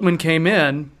when Lookman came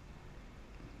in,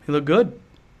 he looked good.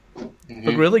 Mm-hmm.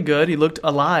 Looked really good. He looked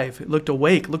alive. He looked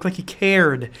awake. Looked like he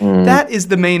cared. Mm. That is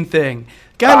the main thing.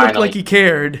 Guy looked like he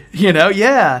cared.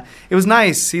 Yeah. It was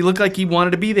nice. He looked like he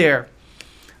wanted to be there.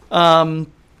 That's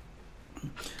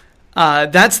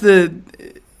the...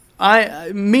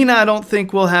 Mina, I don't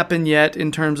think will happen yet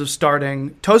in terms of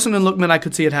starting. Tosin and Lookman, I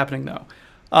could see it happening, though.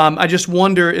 I just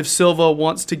wonder if Silva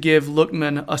wants to give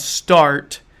Lookman a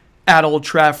start at Old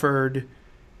Trafford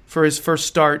for his first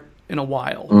start in a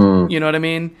while. You know what I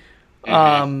mean?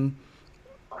 Mm-hmm.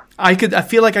 I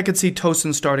feel like I could see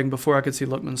Tosin starting before I could see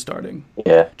Lookman starting.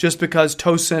 Yeah. Just because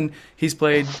Tosin, he's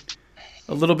played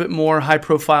a little bit more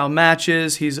high-profile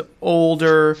matches. He's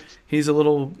older. He's a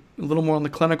little more on the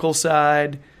clinical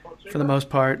side for the most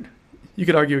part. You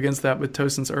could argue against that with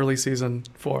Tosin's early season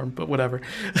form, but whatever.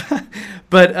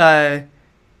 But,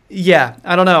 yeah,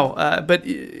 I don't know. But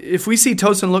if we see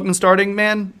Tosin and Lookman starting,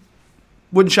 man,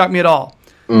 wouldn't shock me at all.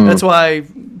 Mm. That's why,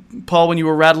 Paul, when you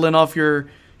were rattling off your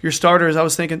starters, I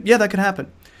was thinking, yeah, that could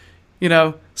happen.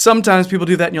 Sometimes people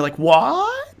do that, and you're like,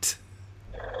 what?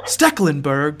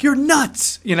 Stecklenburg, you're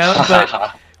nuts.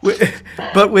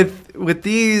 But with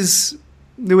these,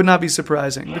 it would not be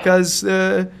surprising because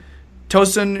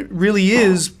Tosin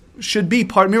really should be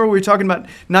part. Remember, we were talking about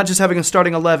not just having a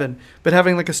starting 11, but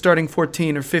having like a starting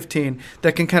 14 or 15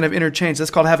 that can kind of interchange. That's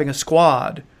called having a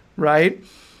squad, right?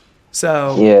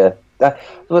 So yeah.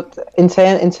 But in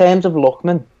terms of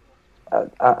Lookman,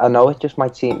 I know it just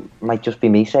might just be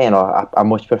me saying, I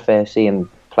much prefer seeing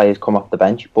players come off the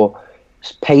bench, but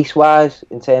pace-wise,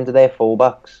 in terms of their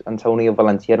fullbacks, Antonio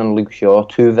Valencia and Luke Shaw,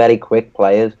 two very quick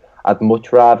players. I'd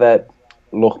much rather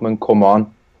Lookman come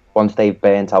on once they've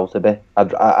burnt out a bit.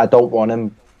 I don't want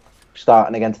him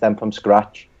starting against them from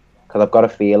scratch, because I've got a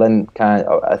feeling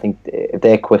I think if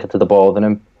they're quicker to the ball than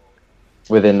him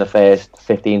within the first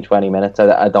 15-20 minutes,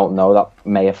 I don't know, that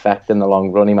may affect in the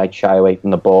long run. He might shy away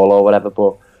from the ball or whatever,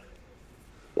 but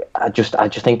I just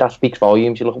think that speaks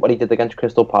volumes. You look at what he did against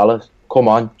Crystal Palace. Come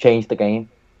on, change the game.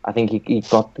 I think he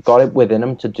got it within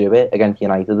him to do it against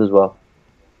United as well.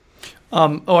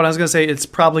 And I was going to say, it's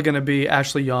probably going to be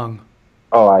Ashley Young.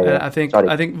 Oh, yeah. I think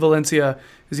Valencia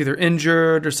is either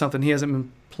injured or something. He hasn't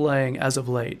been playing as of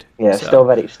late. Yeah, so,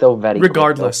 still very.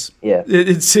 Regardless, yeah,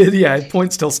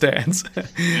 point still stands.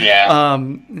 Yeah.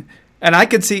 And I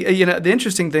could see, the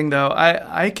interesting thing though,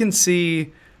 I can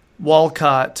see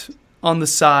Walcott on the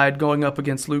side going up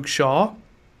against Luke Shaw.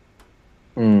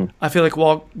 I feel like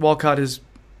Walcott is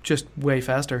just way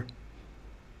faster.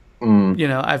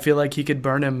 I feel like he could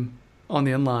burn him on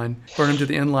the inline, burn him to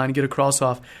the inline, and get a cross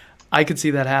off. I could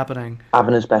see that happening.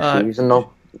 Having his best season,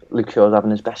 though. Luke Shaw's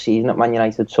having his best season at Man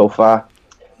United so far.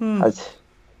 I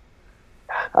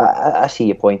see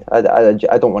your point. I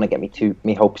don't want to get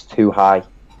me hopes too high,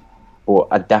 but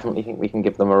I definitely think we can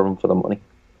give them a run for the money.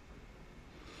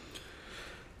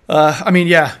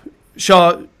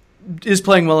 Shaw is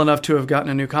playing well enough to have gotten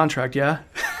a new contract, yeah?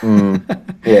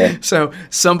 Yeah. So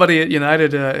somebody at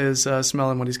United is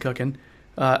smelling what he's cooking.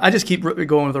 I just keep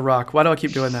going with the Rock. Why do I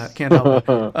keep doing that? Can't help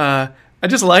it. I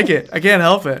just like it. I can't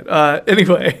help it.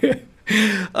 Anyway.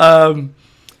 But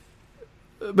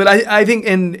I think,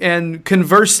 and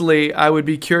conversely, I would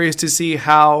be curious to see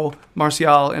how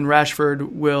Martial and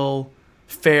Rashford will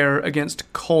fare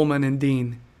against Coleman and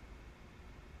Dean.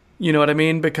 You know what I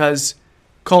mean? Because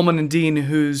Coleman and Dean,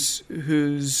 whose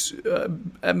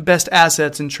best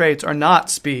assets and traits are not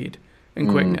speed and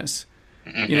quickness.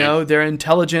 They're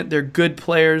intelligent, they're good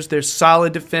players, they're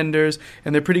solid defenders,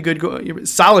 and they're pretty good,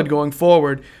 solid going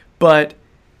forward. But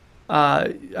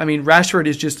Rashford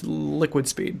is just liquid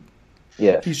speed.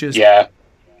 Yeah, he's just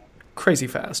crazy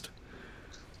fast.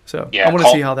 So I want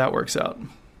to see how that works out.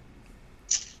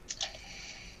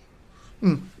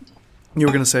 You were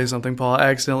going to say something, Paul.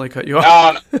 I accidentally cut you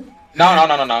off. No.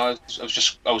 I was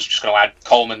just going to add,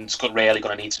 Coleman's really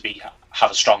going to need to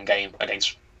have a strong game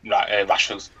against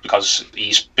Rashford, because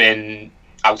he's been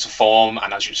out of form,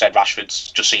 and as you said,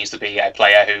 Rashford just seems to be a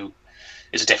player who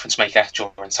is a difference maker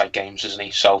during tight games, isn't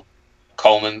he? So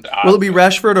Coleman. Will it be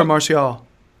Rashford or Martial?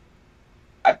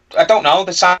 I don't know.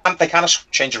 They kind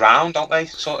of change around, don't they?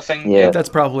 Sort of thing. Yeah, that's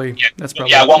probably.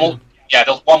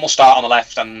 One will start on the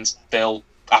left, and they'll,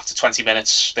 after 20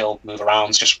 minutes, they'll move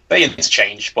around. They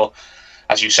interchange, but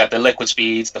as you said, the liquid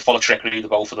speed, the full of trickery, the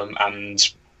both of them,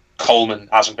 and Coleman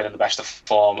hasn't been in the best of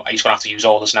form. He's going to have to use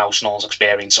all this now, Snell's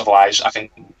experience. Otherwise, I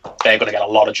think they're going to get a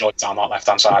lot of joy down that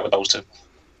left-hand side with those two.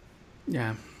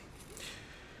 Yeah.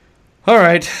 All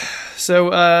right. So,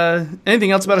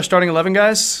 anything else about our starting 11,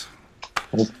 guys?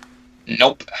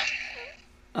 Nope.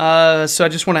 So I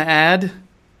just want to add,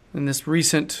 in this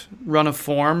recent run of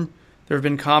form, there have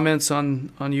been comments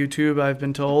on YouTube, I've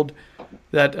been told,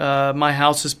 that my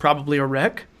house is probably a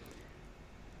wreck.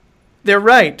 They're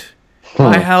right.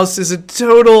 My house is a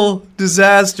total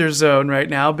disaster zone right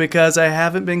now because I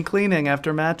haven't been cleaning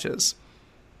after matches.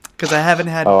 Because I haven't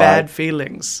had bad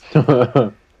feelings.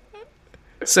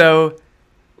 So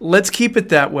let's keep it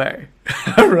that way.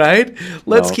 All right?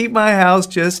 Let's keep my house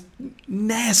just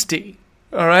nasty.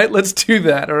 All right? Let's do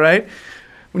that. All right?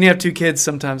 When you have two kids,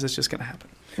 sometimes it's just going to happen.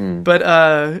 But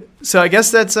so I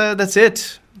guess that's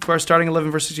it for our starting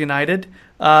 11 versus United.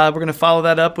 We're going to follow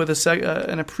that up with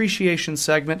an appreciation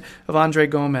segment of Andre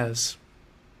Gomez.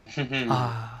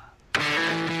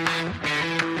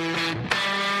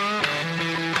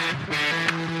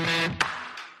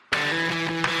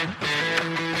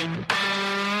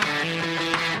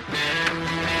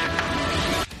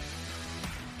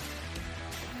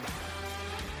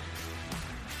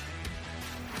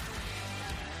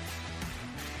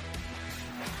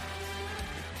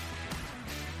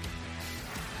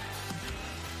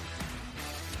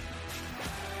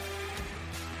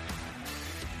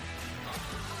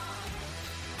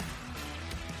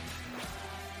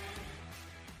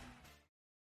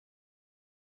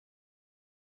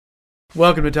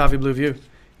 Welcome to Toffee Blue View,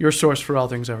 your source for all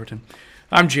things Everton.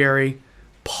 I'm Jerry.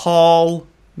 Paul,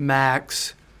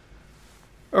 Max,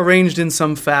 arranged in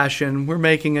some fashion. We're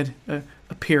making a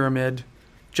pyramid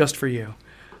just for you.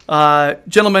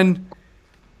 Gentlemen,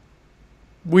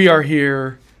 we are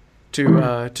here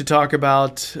to talk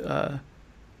about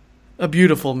a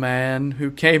beautiful man who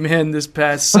came in this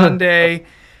past Sunday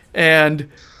and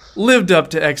lived up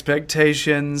to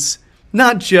expectations,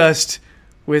 not just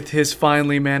with his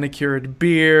finely manicured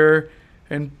beer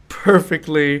and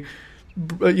perfectly,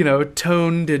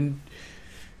 toned and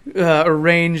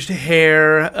arranged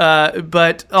hair,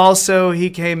 but also he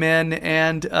came in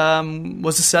and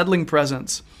was a settling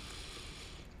presence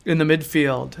in the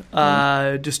midfield.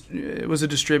 Was a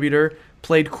distributor,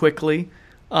 played quickly.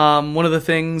 One of the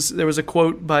things, there was a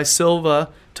quote by Silva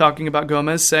talking about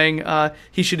Gomez saying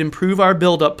he should improve our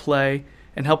build-up play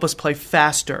and help us play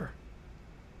faster.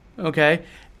 Okay?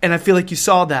 And I feel like you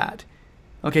saw that.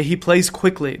 Okay, he plays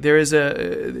quickly. He has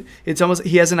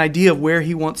an idea of where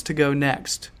he wants to go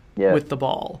next with the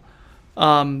ball.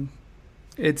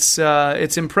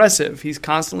 It's impressive. He's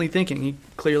constantly thinking. He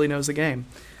clearly knows the game.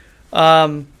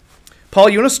 Paul,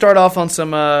 you want to start off on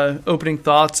some opening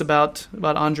thoughts about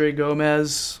Andre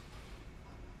Gomez?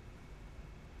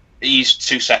 He's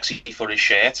too sexy for his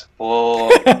shirt.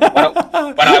 But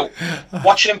when I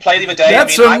watched him play the other day,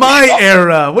 that's from my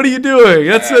era. What are you doing?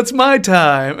 That's my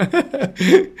time.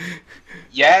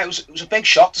 Yeah, it was a big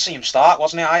shock to see him start,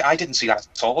 wasn't it? I didn't see that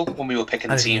at all when we were picking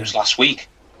the teams last week.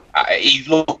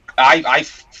 I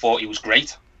thought he was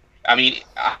great. I mean,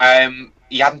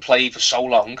 he hadn't played for so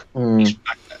long.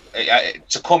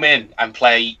 To come in and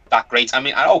play that great. I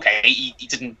mean, okay, he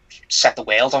didn't set the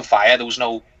world on fire. There was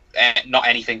no, not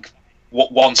anything,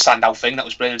 one standout thing that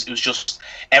was brilliant. It was just,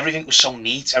 everything was so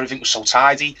neat. Everything was so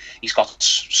tidy. He's got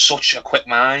such a quick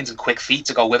mind and quick feet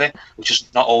to go with it, which is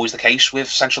not always the case with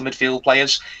central midfield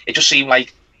players. It just seemed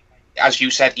like, as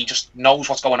you said, he just knows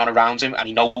what's going on around him and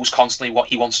he knows constantly what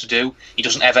he wants to do. He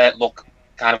doesn't ever look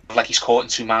kind of like he's caught in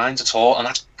two minds at all, and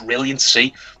that's brilliant to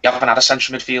see. You haven't had a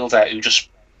central midfielder who just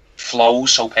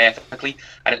flows so perfectly,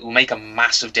 and it will make a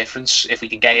massive difference if we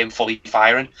can get him fully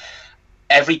firing.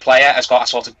 Every player has got a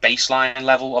sort of baseline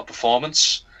level of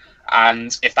performance,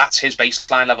 and if that's his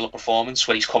baseline level of performance,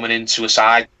 where he's coming into a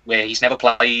side where he's never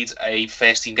played a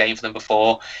first team game for them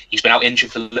before, he's been out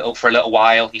injured for a little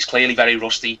while, he's clearly very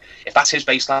rusty. If that's his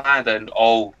baseline, then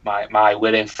oh my,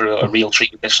 we're in for a real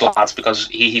treat with this lad, because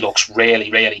he looks really,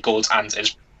 really good,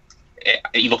 and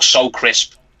he looks so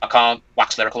crisp. I can't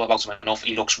wax lyrical about him enough.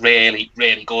 He looks really,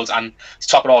 really good. And to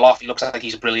top it all off, he looks like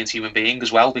he's a brilliant human being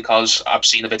as well, because I've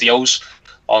seen the videos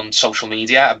on social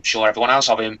media, I'm sure everyone else,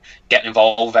 of him getting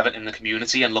involved with everything in the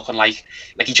community and looking like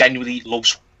he genuinely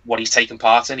loves what he's taken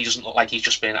part in. He doesn't look like he's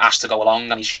just been asked to go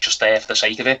along and he's just there for the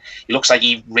sake of it. He looks like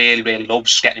he really, really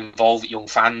loves getting involved with young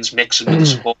fans, mixing with the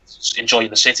supporters,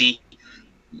 enjoying the city,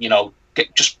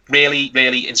 just really,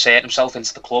 really inserting himself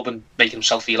into the club and making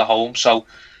himself feel at home. So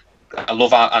I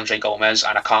love Andre Gomez,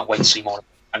 and I can't wait to see more.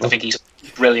 And I think he's a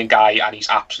brilliant guy, and he's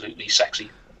absolutely sexy.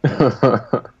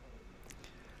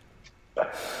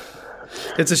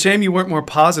 It's a shame you weren't more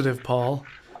positive, Paul.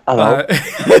 I know.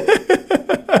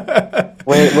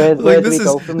 Where do we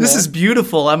go from this there? is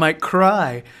beautiful. I might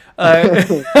cry. Max,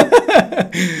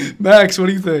 what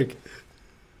do you think?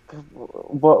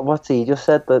 What's he just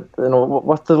said? That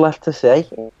what's there left to say?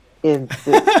 I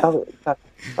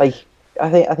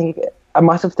think a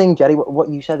massive thing, Jerry. What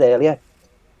you said earlier.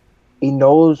 He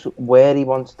knows where he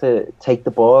wants to take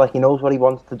the ball. He knows what he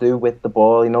wants to do with the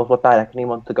ball. He knows what direction he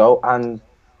wants to go. And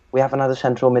we haven't had a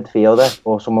central midfielder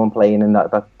or someone playing in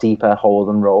that deeper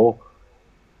holding role.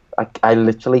 I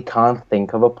literally can't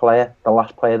think of a player, the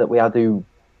last player that we had,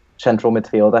 central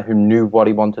midfielder, who knew what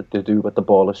he wanted to do with the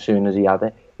ball as soon as he had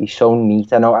it. He's so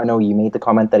neat. I know you made the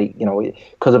comment that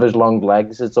because of his long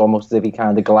legs, it's almost as if he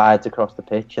kind of glides across the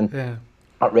pitch, and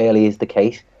that really is the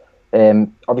case.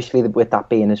 Obviously, with that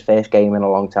being his first game in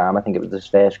a long time, I think it was his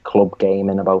first club game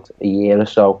in about a year or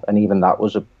so, and even that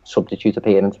was a substitute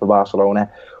appearance for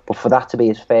Barcelona. But for that to be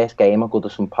his first game at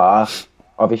Goodison Park,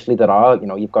 obviously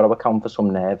you've got to account for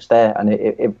some nerves there, and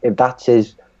if that's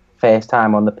his first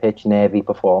time on the pitch, nervy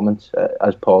performance,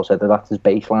 as Paul said, that's his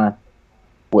baseline,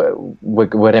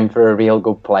 we're in for a real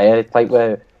good player. It's like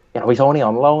he's only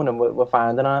on loan, and we're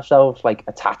finding ourselves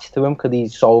attached to him because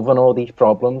he's solving all these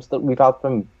problems that we've had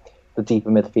from the deeper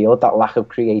midfield, that lack of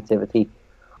creativity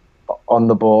on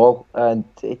the ball, and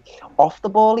off the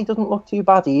ball he doesn't look too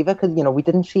bad either, because we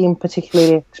didn't see him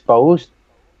particularly exposed.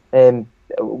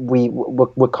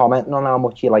 We're commenting on how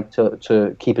much he liked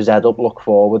to keep his head up, look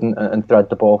forward, and thread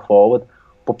the ball forward.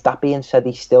 But that being said,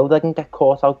 he still didn't get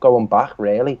caught out going back,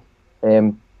 really.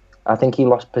 I think he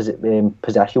lost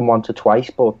possession once or twice,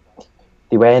 but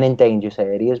they weren't in dangerous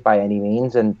areas by any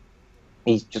means, and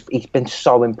he's been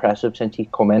so impressive since he's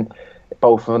come in.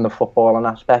 both from the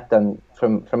footballing aspect and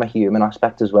from a human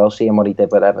aspect as well. Seeing what he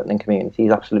did with Everton community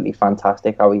is absolutely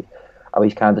fantastic. How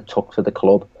he's kind of took to the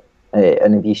club,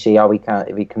 and if you see how he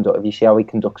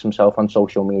conducts himself on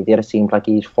social media, it seems like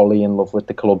he's fully in love with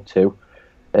the club too.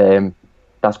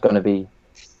 That's going to be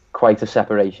quite a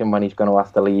separation when he's going to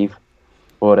have to leave.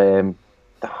 But I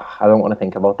don't want to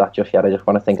think about that just yet. I just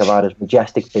want to think about his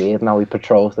majestic beard and how he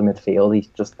patrols the midfield. He's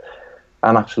just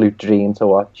an absolute dream to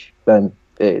watch. And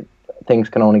things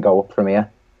can only go up from here.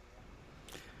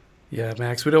 Yeah,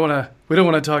 Max, we don't want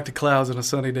to talk to clouds on a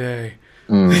sunny day.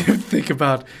 think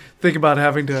about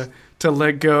having to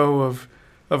let go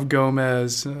of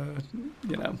Gomez.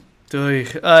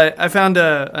 I found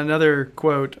another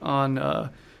quote on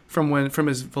from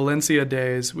his Valencia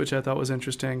days, which I thought was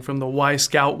interesting, from the Y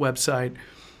Scout website.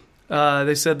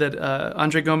 They said that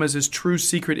Andre Gomez's true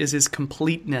secret is his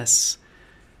completeness.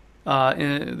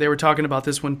 And they were talking about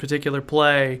this one particular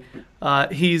play.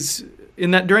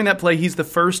 During that play, he's the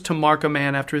first to mark a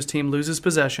man after his team loses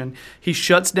possession. He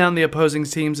shuts down the opposing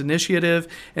team's initiative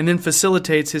and then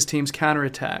facilitates his team's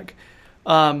counterattack.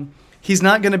 He's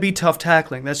not going to be tough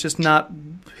tackling. That's just not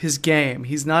his game.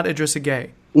 He's not Idrissa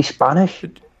Gueye. He's Spanish.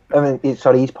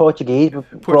 He's Portuguese.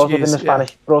 Brought up in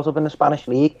the Spanish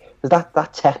league. There's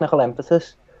that technical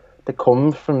emphasis that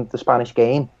comes from the Spanish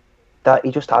game that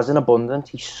he just has in abundance.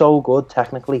 He's so good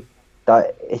technically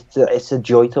that it's a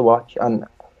joy to watch, and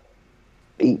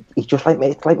he's just like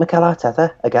Mikel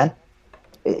Arteta again.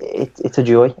 It's a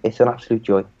joy. It's an absolute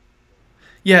joy.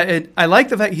 Yeah, I like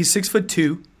the fact he's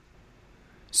 6'2".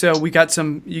 So we got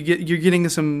you're getting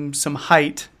some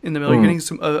height in the middle. You're getting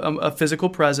some a physical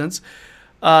presence,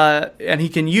 and he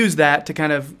can use that to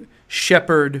kind of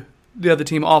shepherd the other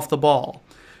team off the ball.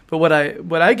 But what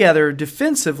I gather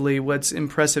defensively, what's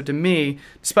impressive to me,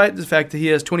 despite the fact that he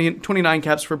has 29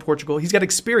 caps for Portugal, he's got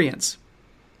experience.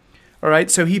 All right,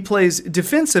 so he plays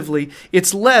defensively.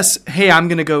 It's less, hey, I'm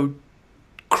going to go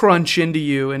crunch into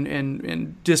you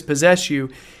and dispossess you.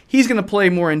 He's going to play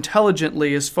more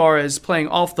intelligently as far as playing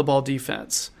off the ball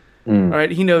defense. All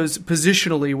right, he knows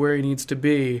positionally where he needs to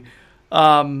be.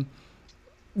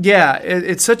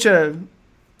 It's such a,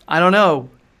 I don't know,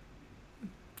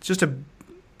 it's just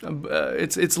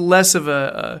it's less of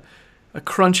a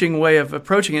crunching way of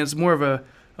approaching it. It's more of a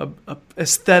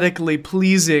aesthetically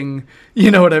pleasing,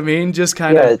 you know what I mean? Just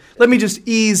kind of, let me just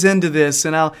ease into this,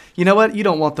 and you know what? You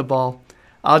don't want the ball.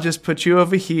 I'll just put you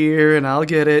over here, and I'll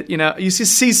get it. You know, you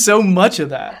see so much of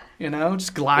that,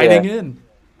 just gliding in.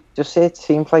 Just it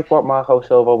seems like what Marco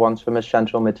Silva wants from his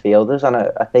central midfielders, and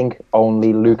I think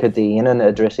only Luca Dean and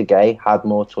Idrissa Gueye had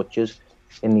more touches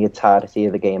in the entirety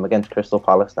of the game against Crystal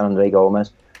Palace than Andre Gomez.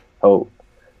 So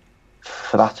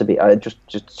for that to be,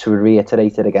 just to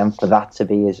reiterate it again, for that to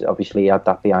be his, obviously he had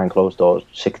that behind closed doors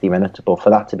 60 minutes, but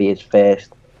for that to be his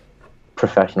first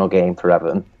professional game for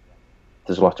Everton,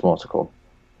 there's lots more to come.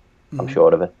 I'm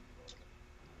sure of it.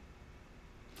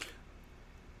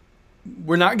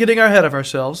 We're not getting ahead of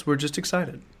ourselves. We're just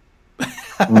excited.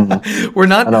 We're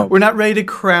not ready to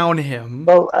crown him.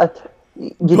 Well,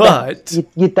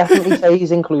 you'd definitely say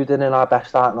he's included in our best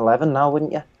starting 11 now,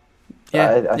 wouldn't you?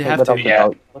 Yeah, I think have to.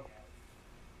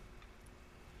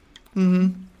 Yeah.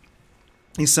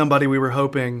 He's somebody we were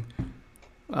hoping.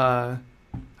 I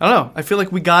don't know. I feel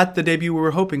like we got the debut we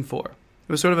were hoping for.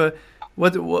 It was sort of a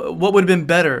what would have been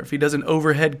better if he does an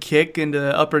overhead kick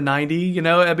into upper 90.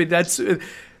 I mean that's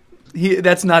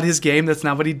not his game. That's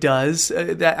not what he does.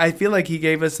 I feel like he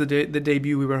gave us the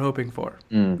debut we were hoping for.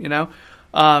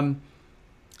 I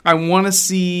want to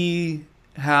see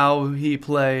how he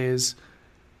plays.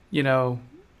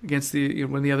 Against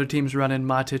when the other teams run in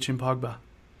Matic and Pogba.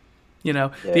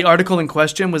 The article in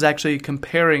question was actually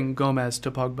comparing Gomez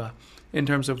to Pogba in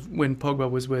terms of when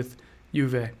Pogba was with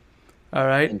Juve. All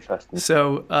right. Interesting.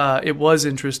 So it was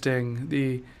interesting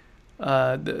the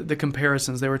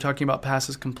comparisons. They were talking about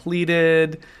passes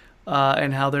completed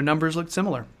and how their numbers looked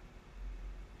similar.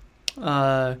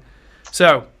 That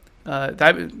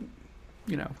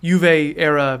Juve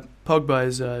era Pogba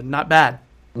is not bad.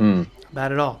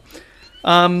 Bad at all.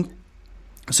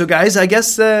 So guys, I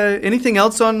guess anything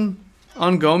else on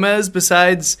Gomez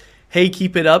besides, hey,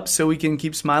 keep it up so we can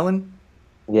keep smiling?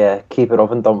 Yeah, keep it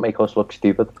up and don't make us look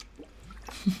stupid.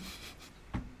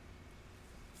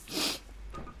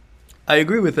 I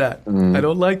agree with that. I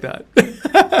don't like that.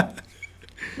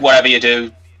 Whatever you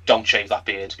do, don't shave that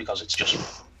beard because it's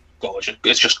just gorgeous.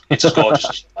 It's as gorgeous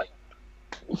as you like.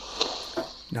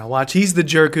 Now watch, he's the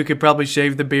jerk who could probably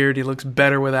shave the beard. He looks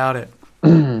better without it.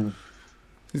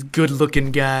 These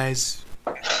good-looking guys.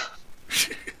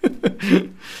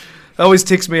 always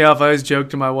ticks me off. I always joke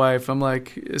to my wife. I'm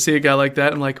like, see a guy like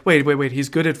that. I'm like, wait. He's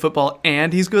good at football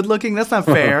and he's good looking? That's not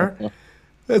fair.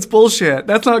 That's bullshit.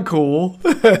 That's not cool.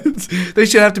 They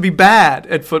should have to be bad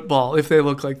at football if they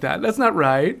look like that. That's not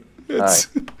right.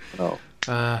 No.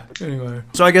 Anyway.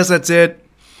 So I guess that's it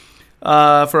for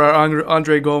our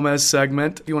Andre Gomez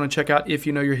segment. If you want to check out If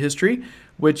You Know Your History,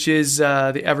 which is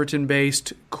the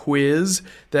Everton-based quiz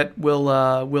that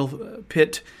will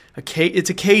pit it's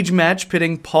a cage match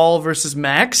pitting Paul versus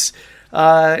Max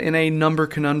in a number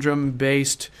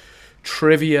conundrum-based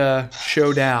trivia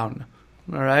showdown.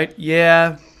 All right,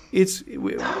 yeah,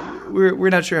 we're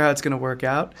not sure how it's going to work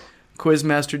out.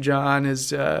 Quizmaster John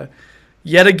has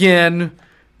yet again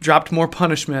dropped more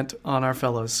punishment on our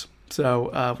fellows,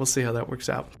 so we'll see how that works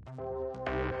out.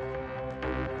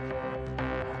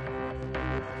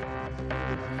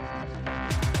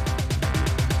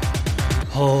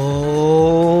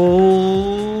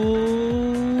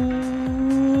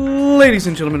 Ladies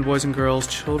and gentlemen, boys and girls,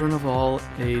 children of all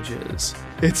ages,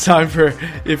 it's time for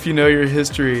If You Know Your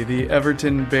History, the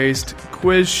Everton-based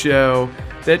quiz show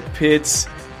that pits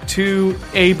two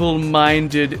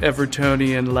able-minded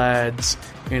Evertonian lads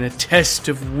in a test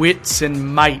of wits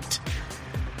and might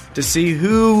to see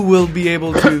who will be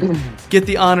able to get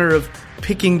the honor of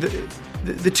picking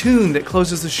the tune that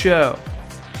closes the show.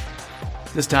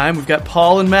 This time we've got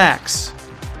Paul and Max.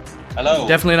 Hello.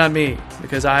 Definitely not me,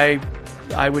 because I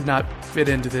would not fit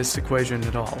into this equation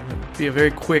at all. It would be a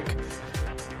very quick,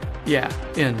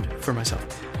 end for myself.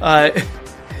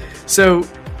 So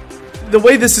the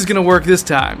way this is going to work this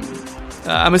time,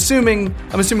 I'm assuming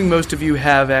most of you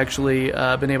have actually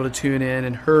been able to tune in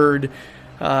and heard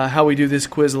how we do this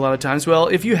quiz a lot of times. Well,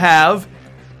 if you have,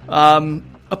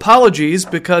 apologies,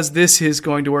 because this is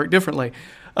going to work differently.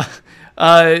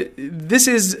 This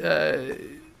is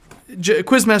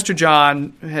Quizmaster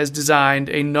John has designed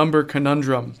a number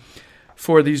conundrum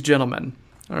for these gentlemen.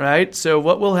 All right, so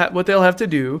what they'll have to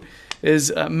do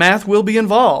is math will be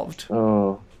involved.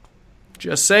 Oh,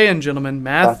 just saying, gentlemen,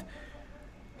 math.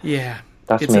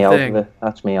 That's it's me a out thing. of it.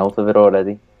 That's me out of it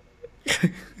already.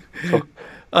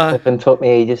 It took me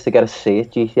ages to get a C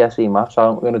at GCSE maths. So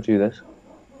I'm going to do this.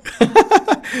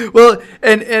 Well,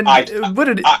 and what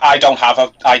did I don't have a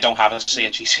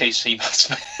CHEC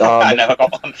maths. I never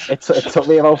got one. It took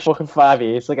me about fucking 5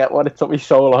 years to get one. It took me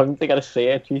so long to get a C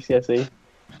at GCSE.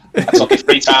 I took it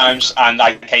 3 times, and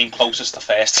I came closest the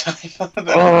first time.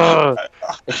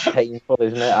 It's painful,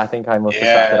 isn't it? I think I must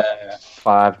have done it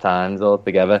 5 times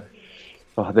altogether.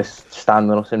 Oh, this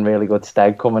standing us in really good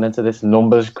stead coming into this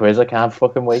numbers quiz. I can't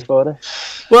fucking wait for it.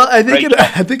 Well, I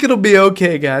think it'll be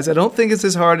okay, guys. I don't think it's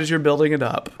as hard as you're building it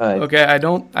up. Right. Okay, I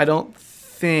don't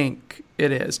think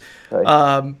it is.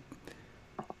 Right.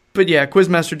 But yeah,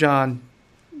 Quizmaster John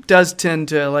does tend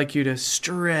to like you to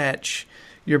stretch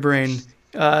your brain.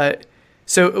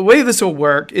 So the way this will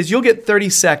work is you'll get 30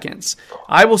 seconds.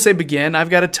 I will say begin. I've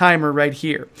got a timer right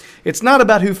here. It's not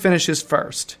about who finishes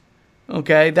first.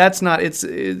 Okay, that's not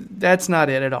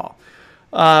it at all.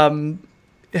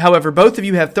 However, both of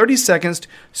you have 30 seconds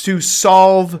to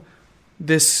solve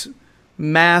this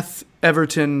math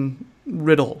Everton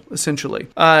riddle, essentially.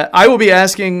 I will be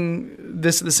asking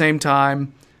this at the same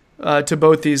time to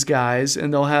both these guys,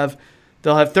 and they'll have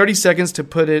 30 seconds to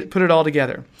put it all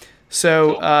together.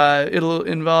 So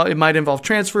it might involve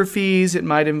transfer fees, it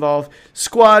might involve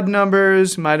squad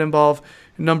numbers, it might involve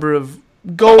number of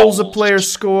goals a player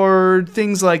scored,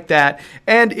 things like that,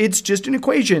 and it's just an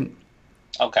equation.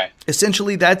 Okay.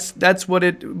 Essentially, that's what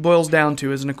it boils down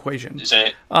to, is an equation. Is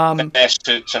it first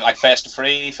to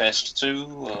 3, first to 2?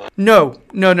 Or? No.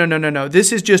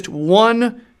 This is just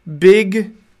one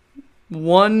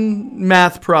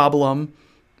math problem,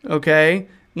 okay?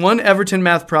 One Everton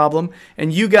math problem,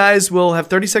 and you guys will have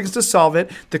 30 seconds to solve it.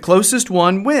 The closest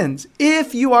one wins.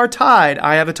 If you are tied,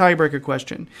 I have a tiebreaker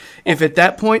question. If at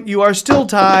that point you are still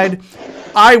tied,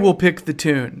 I will pick the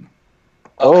tune.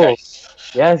 Okay. Oh,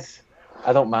 yes.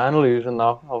 I don't mind losing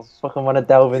though. I fucking want to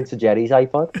delve into Jerry's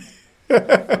iPod.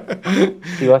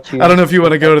 See what you... I don't know if you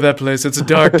want to go to that place. It's a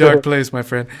dark, dark place, my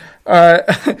friend. All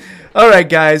right,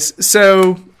 guys.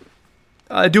 So,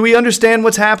 do we understand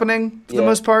what's happening for the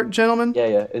most part, gentlemen?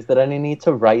 Yeah. Is there any need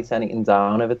to write anything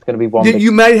down if it's going to be one?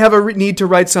 You might have a need to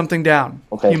write something down.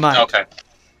 Okay. You might. Okay.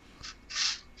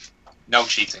 No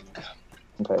cheating.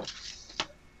 Okay.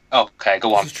 Okay,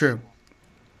 go on. This is true.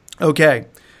 Okay.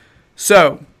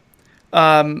 So,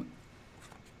 I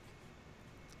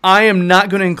am not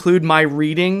going to include my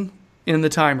reading in the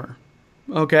timer.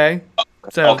 Okay?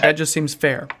 So, that just seems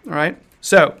fair. All right?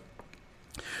 So,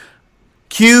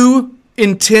 cue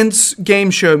intense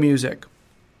game show music.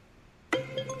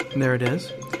 And there it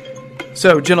is.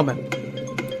 So, gentlemen,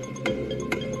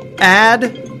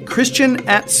 add Christian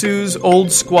Atsu's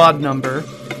old squad number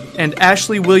and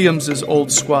Ashley Williams' old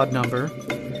squad number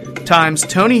times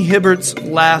Tony Hibbert's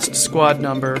last squad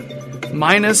number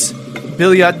minus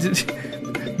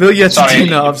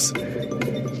Bilyatinov's.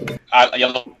 You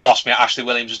lost me at Ashley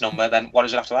Williams' number, then what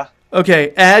is it after that?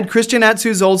 Okay, add Christian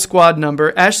Atsu's old squad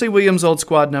number, Ashley Williams' old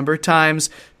squad number, times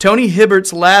Tony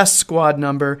Hibbert's last squad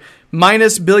number,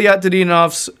 minus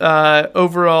Bilyatinov's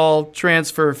overall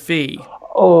transfer fee.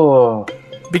 Oh.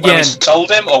 Begin. When we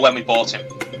sold him or when we bought him?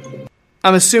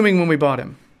 I'm assuming when we bought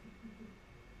him.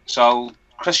 So,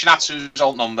 Christian Atsu's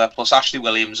old number plus Ashley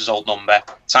Williams' old number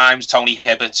times Tony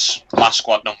Hibbert's last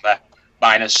squad number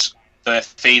minus the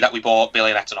fee that we bought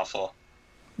Bilyatinovs for.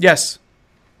 Yes.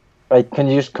 Right, can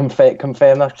you just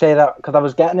confirm that? Say that, because I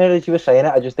was getting it as you were saying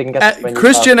it, I just didn't get it.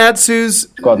 Christian Atsu's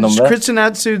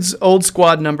old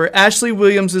squad number, Ashley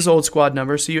Williams' old squad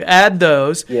number, so you add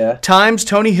those, times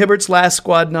Tony Hibbert's last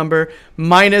squad number,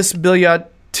 minus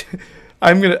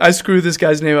I screw this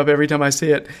guy's name up every time I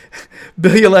see it.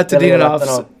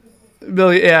 Bilyatinov's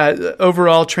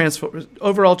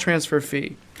overall transfer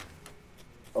fee.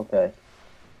 Okay.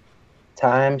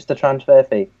 Times the transfer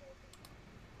fee.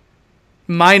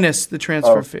 Minus the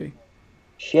transfer fee.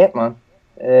 Shit, man.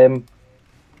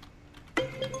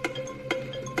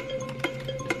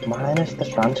 Minus the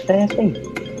transfer fee.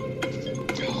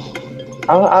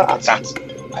 I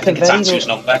think it's Atsu's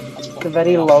number. It's a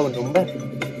very low number. I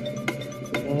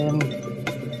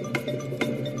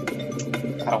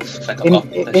don't think I've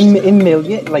got this. In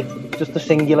million, like just a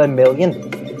singular million.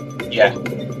 Yeah.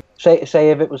 Say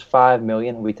if it was 5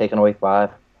 million, we taking away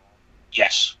 5.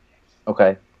 Yes.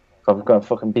 Okay. So I'm going to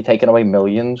fucking be taking away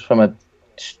millions from a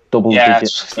double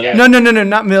digit. Yeah. No,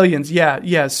 not millions.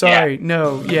 Yeah. Sorry,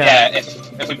 no. Yeah.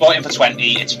 If we bought him for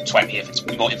 20, it's 20. If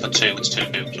we bought him for 2, it's 2.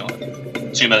 You know,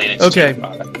 2 million. It's okay. 2.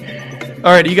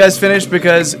 All right, you guys finished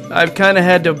because I've kind of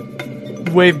had to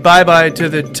wave bye-bye to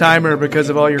the timer because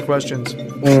of all your questions.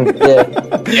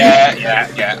 Yeah.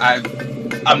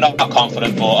 I'm not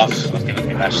confident, but I've given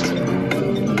my best.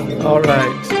 All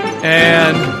right,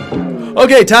 and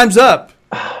okay, time's up.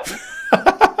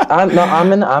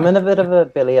 I'm in a bit of a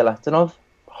Bilyatinovs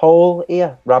hole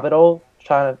here, rabbit hole,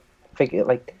 trying to figure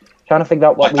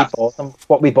out what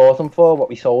we bought them for, what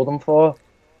we sold them for.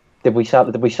 Did we sell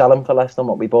them for less than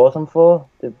what we bought them for?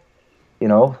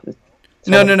 No.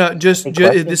 Just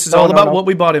this is all about what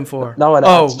we bought him for. No, I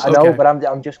know, but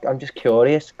I'm just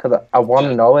curious because I want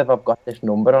to know if I've got this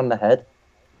number on the head.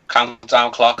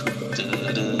 Countdown clock. Yeah,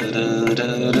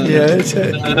 it's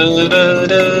it.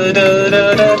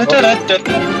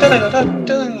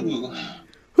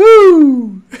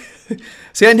 Woo!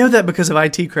 See, I know that because of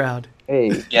IT Crowd.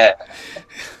 Hey. Yeah.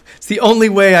 It's the only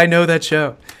way I know that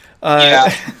show.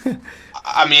 Yeah.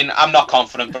 I mean, I'm not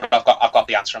confident, but I've got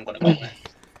the answer I'm going to go with.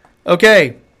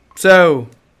 Okay, so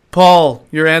Paul,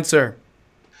 your answer.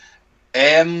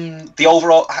 The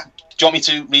overall. Do you want me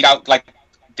to read out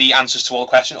the answers to all the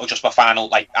questions, or just my final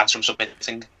answer I'm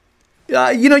submitting?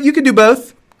 You can do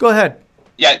both. Go ahead.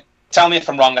 Yeah, tell me if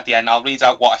I'm wrong at the end. I'll read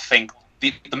out what I think.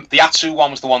 The Atsu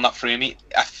one was the one that threw me.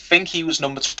 I think he was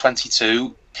number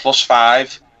 22 plus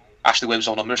 5. Ashley Williams'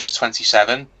 old number is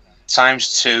 27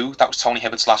 times 2. That was Tony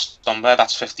Hibbert's last number.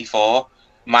 That's 54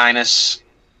 minus.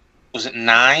 Was it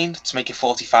 9 to make it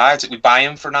 45? Did we buy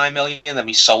him for 9 million and then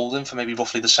we sold him for maybe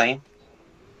roughly the same?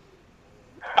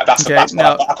 I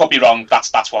could be wrong.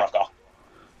 That's what I've got.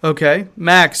 Okay,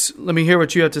 Max, let me hear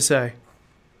what you have to say.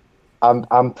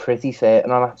 I'm pretty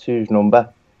certain on Atsu's number.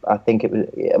 I think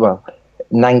it was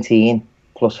 19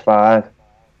 plus 5,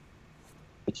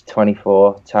 which is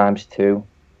 24 times 2,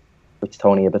 which is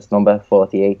Tony Hibbert's number,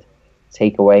 48.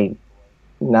 Take away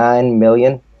 9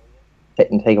 million.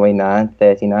 And take away 9,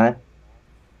 39.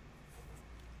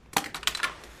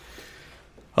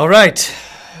 All right.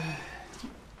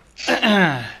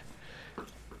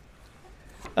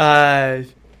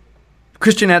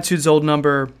 Christian Atsu's old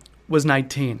number was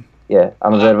 19. Yeah,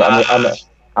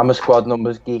 I'm a squad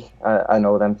numbers geek. I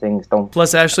know them things. Don't.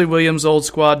 Plus Ashley Williams' old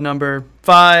squad number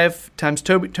 5 times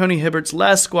Tony Hibbert's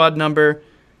last squad number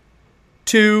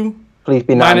 2. Please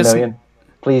be 9 million.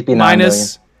 Please be 9 million.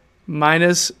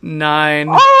 Minus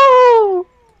 9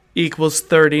 equals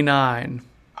 39.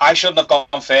 I shouldn't have gone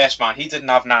first, man. He didn't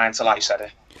have 9 till I said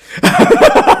it.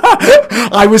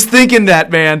 I was thinking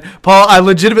that, man. Paul, I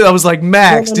was like,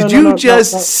 Max, did you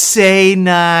just say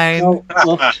 9? No.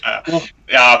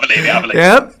 Yeah, I believe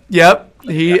it. Yep.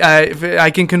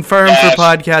 I can confirm for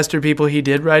podcaster people he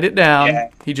did write it down. Yeah.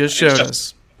 He just showed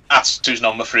us. Atsu's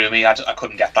number threw me. I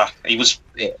couldn't get that. He was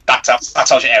that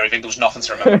tells you everything. There was nothing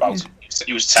to remember about him.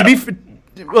 He was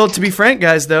terrible. To be frank,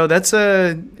 guys, though, it's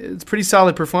a pretty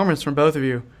solid performance from both of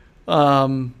you.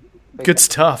 Good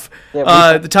stuff.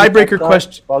 Yeah, the tiebreaker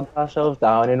question. Bogged ourselves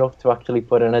down enough to actually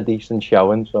put in a decent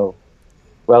showing, so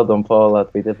well done, Paul.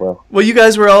 We did well. Well, you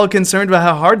guys were all concerned about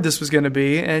how hard this was going to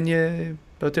be, and you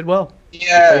both did well.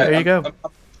 Yeah, there you go.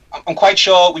 I'm quite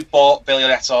sure we bought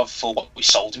Bilyaretsov for what we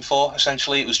sold him for,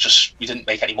 essentially. It was just we didn't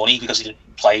make any money because he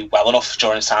didn't play well enough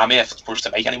during his time here for us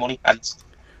to make any money. And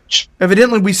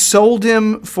evidently, we sold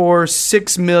him for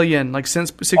 $6 million, like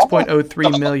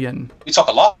 $6.03 million. We took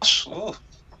a loss. Ooh.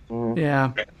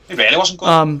 Yeah. It really wasn't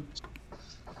good.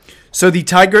 So the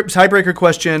tiebreaker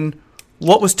question,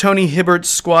 what was Tony Hibbert's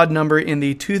squad number in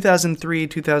the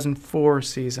 2003-2004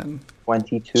 season?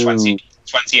 22.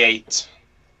 28.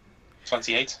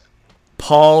 28.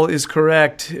 Paul is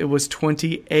correct. It was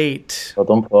 28. Well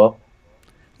done, Paul.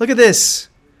 Look at this.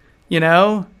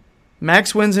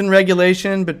 Max wins in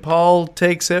regulation, but Paul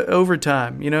takes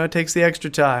overtime. Takes the extra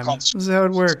time. This is how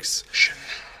it works.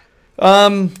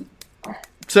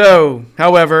 So,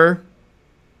 however,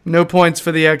 no points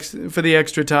for the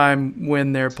extra time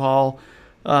win there, Paul.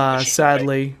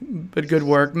 Sadly, but good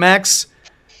work, Max.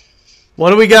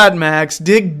 What do we got, Max?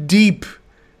 Dig deep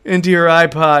into your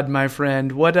iPod, my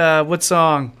friend. What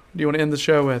song do you want to end the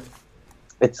show with?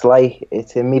 It's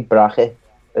in me bracket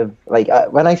of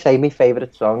when I say my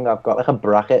favorite song, I've got a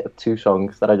bracket of two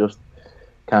songs that I just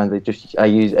kind of I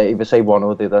either say one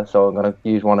or the other. So I'm gonna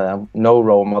use one of them. No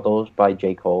Role Models by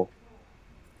J. Cole.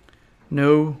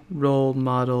 No Role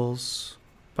Models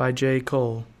by J.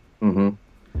 Cole. Mm-hmm.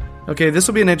 Okay, this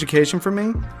will be an education for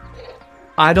me.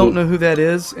 I don't know who that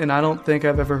is, and I don't think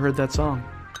I've ever heard that song.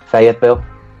 Fayetteville.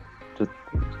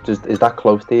 Just is that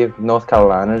close to you? North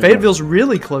Carolina? Fayetteville's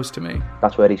really close to me.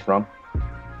 That's where he's from.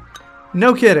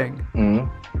 No kidding.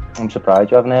 I'm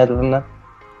surprised you haven't heard of him then.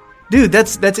 Dude,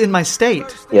 that's in my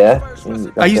state. Yeah.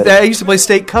 I used to play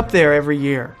state cup there every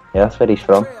year. Yeah, that's where he's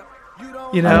from.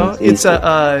 It's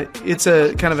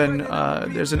a kind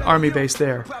of there's an army base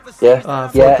there. Yeah,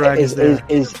 Fort Bragg is there.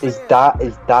 His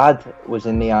dad was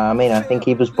in the army, and I think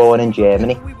he was born in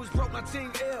Germany.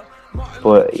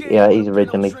 But yeah, he's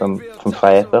originally from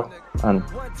Fayetteville, and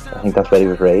I think that's where he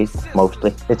was raised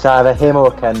mostly. It's either him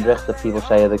or Kendrick that people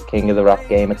say are the king of the rap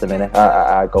game at the minute.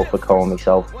 I go for Cole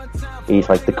myself. He's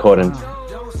like the current.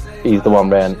 He's the one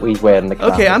he's wearing the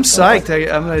cap. Okay, I'm psyched.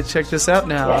 I'm going to check this out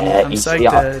now. Yeah, I'm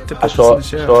psyched to put this in the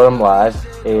show. I saw him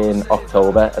live in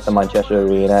October at the Manchester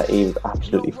Arena. He was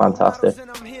absolutely fantastic.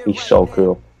 He's so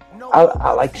cool.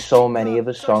 I like so many of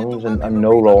his songs, and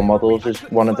No Role Models is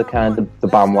one of the kind of the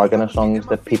bandwagoner songs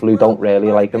that people who don't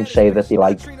really like him say that they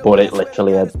like, but it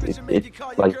literally, it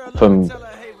like from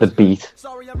the beat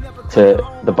to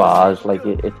the bars, like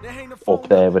it's up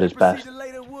there with his best.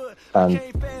 And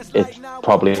it's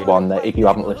probably one that if you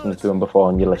haven't listened to him before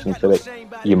and you listen to it,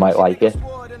 you might like it.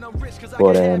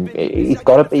 But he's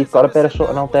got a bit of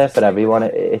something out there for everyone.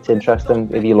 It's interesting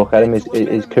if you look at him,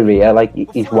 his career, like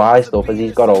he's wised up as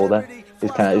he's got older.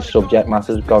 His subject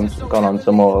matter's gone on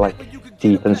to more like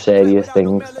deep and serious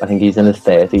things. I think he's in his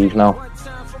 30s now.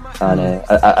 And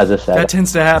as I said, that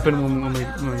tends to happen when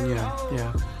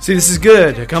yeah. See, this is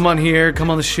good. I come on here, come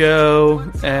on the show,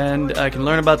 and I can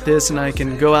learn about this, and I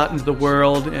can go out into the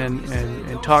world and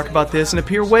talk about this and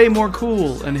appear way more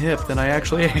cool and hip than I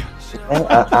actually am.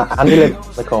 Andy lived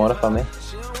in the corner from me.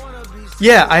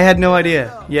 Yeah, I had no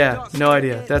idea. Yeah, no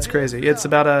idea. That's crazy. It's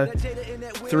about a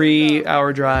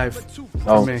 3-hour drive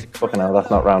for me. Fucking hell,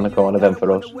 that's not round the corner then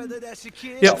for us.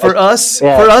 Yeah, for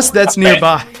us, that's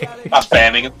nearby. That's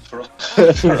Birmingham for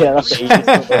us. Yeah, that's easy.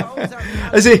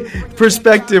 I say,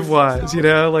 perspective-wise,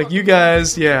 like you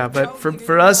guys, yeah, but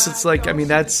for us, it's like, I mean,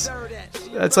 that's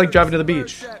like driving to the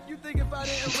beach.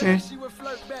 Okay.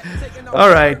 All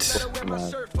right.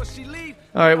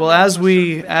 Well, as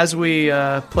we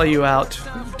play you out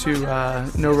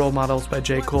to No Role Models by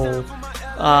J. Cole,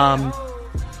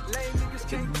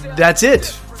 that's it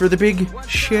for the big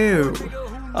show.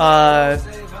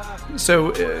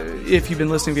 So if you've been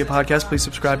listening via podcast, please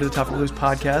subscribe to the Tough to Lose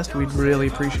podcast. We'd really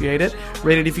appreciate it.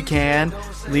 Rate it if you can.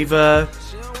 Leave a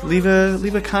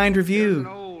kind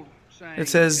review. It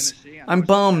says, "I'm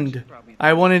bummed.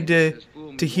 I wanted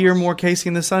to hear more Casey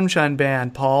and the Sunshine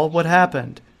Band. Paul, what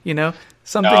happened?"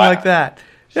 Something like that.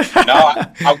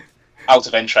 Out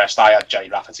of interest, I had Jerry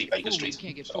Rafferty Baker Street.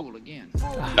 So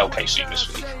no Casey this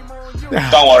week.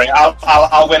 Don't worry,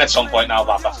 I'll win at some point now.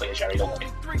 After Jerry, don't worry.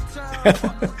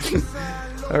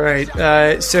 All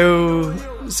right. So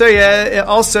yeah.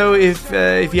 Also, if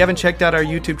you haven't checked out our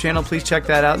YouTube channel, please check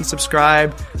that out and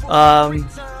subscribe.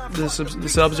 The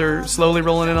subs are slowly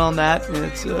rolling in on that. And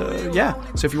it's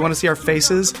So if you want to see our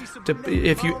faces,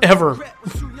 if you ever,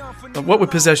 what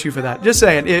would possess you for that? Just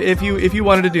saying. If you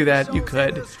wanted to do that, you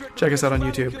could check us out on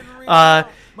YouTube.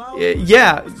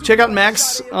 Check out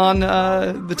Max on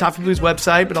the Toffee Blues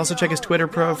website, but also check his Twitter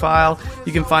profile.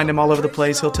 You can find him all over the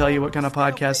place. He'll tell you what kind of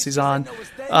podcasts he's on.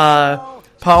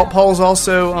 Paul's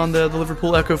also on the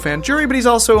Liverpool Echo fan jury, but he's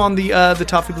also on the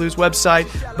Toffee Blues website.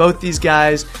 Both these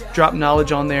guys drop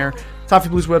knowledge on there. Toffee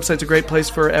Blues website's a great place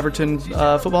for Everton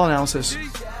football analysis,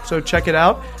 so check it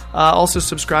out. Also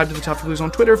subscribe to the Toffee Blues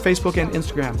on Twitter, Facebook, and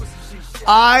Instagram.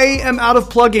 I am out of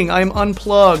plugging. I am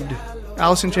unplugged.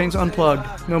 Alice in Chains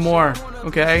unplugged. No more.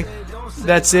 Okay?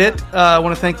 That's it. I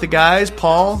want to thank the guys.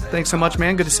 Paul, thanks so much,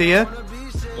 man. Good to see you.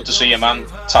 Good to see you, man.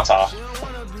 Ta-ta.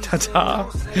 Ta-ta.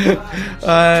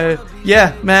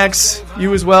 Max,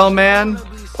 you as well, man.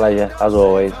 Pleasure, as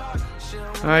always.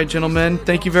 All right, gentlemen.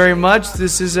 Thank you very much.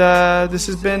 This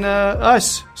has been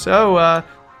us. So,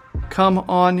 come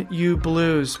on, you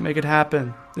Blues. Make it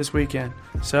happen this weekend.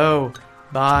 So,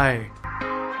 bye.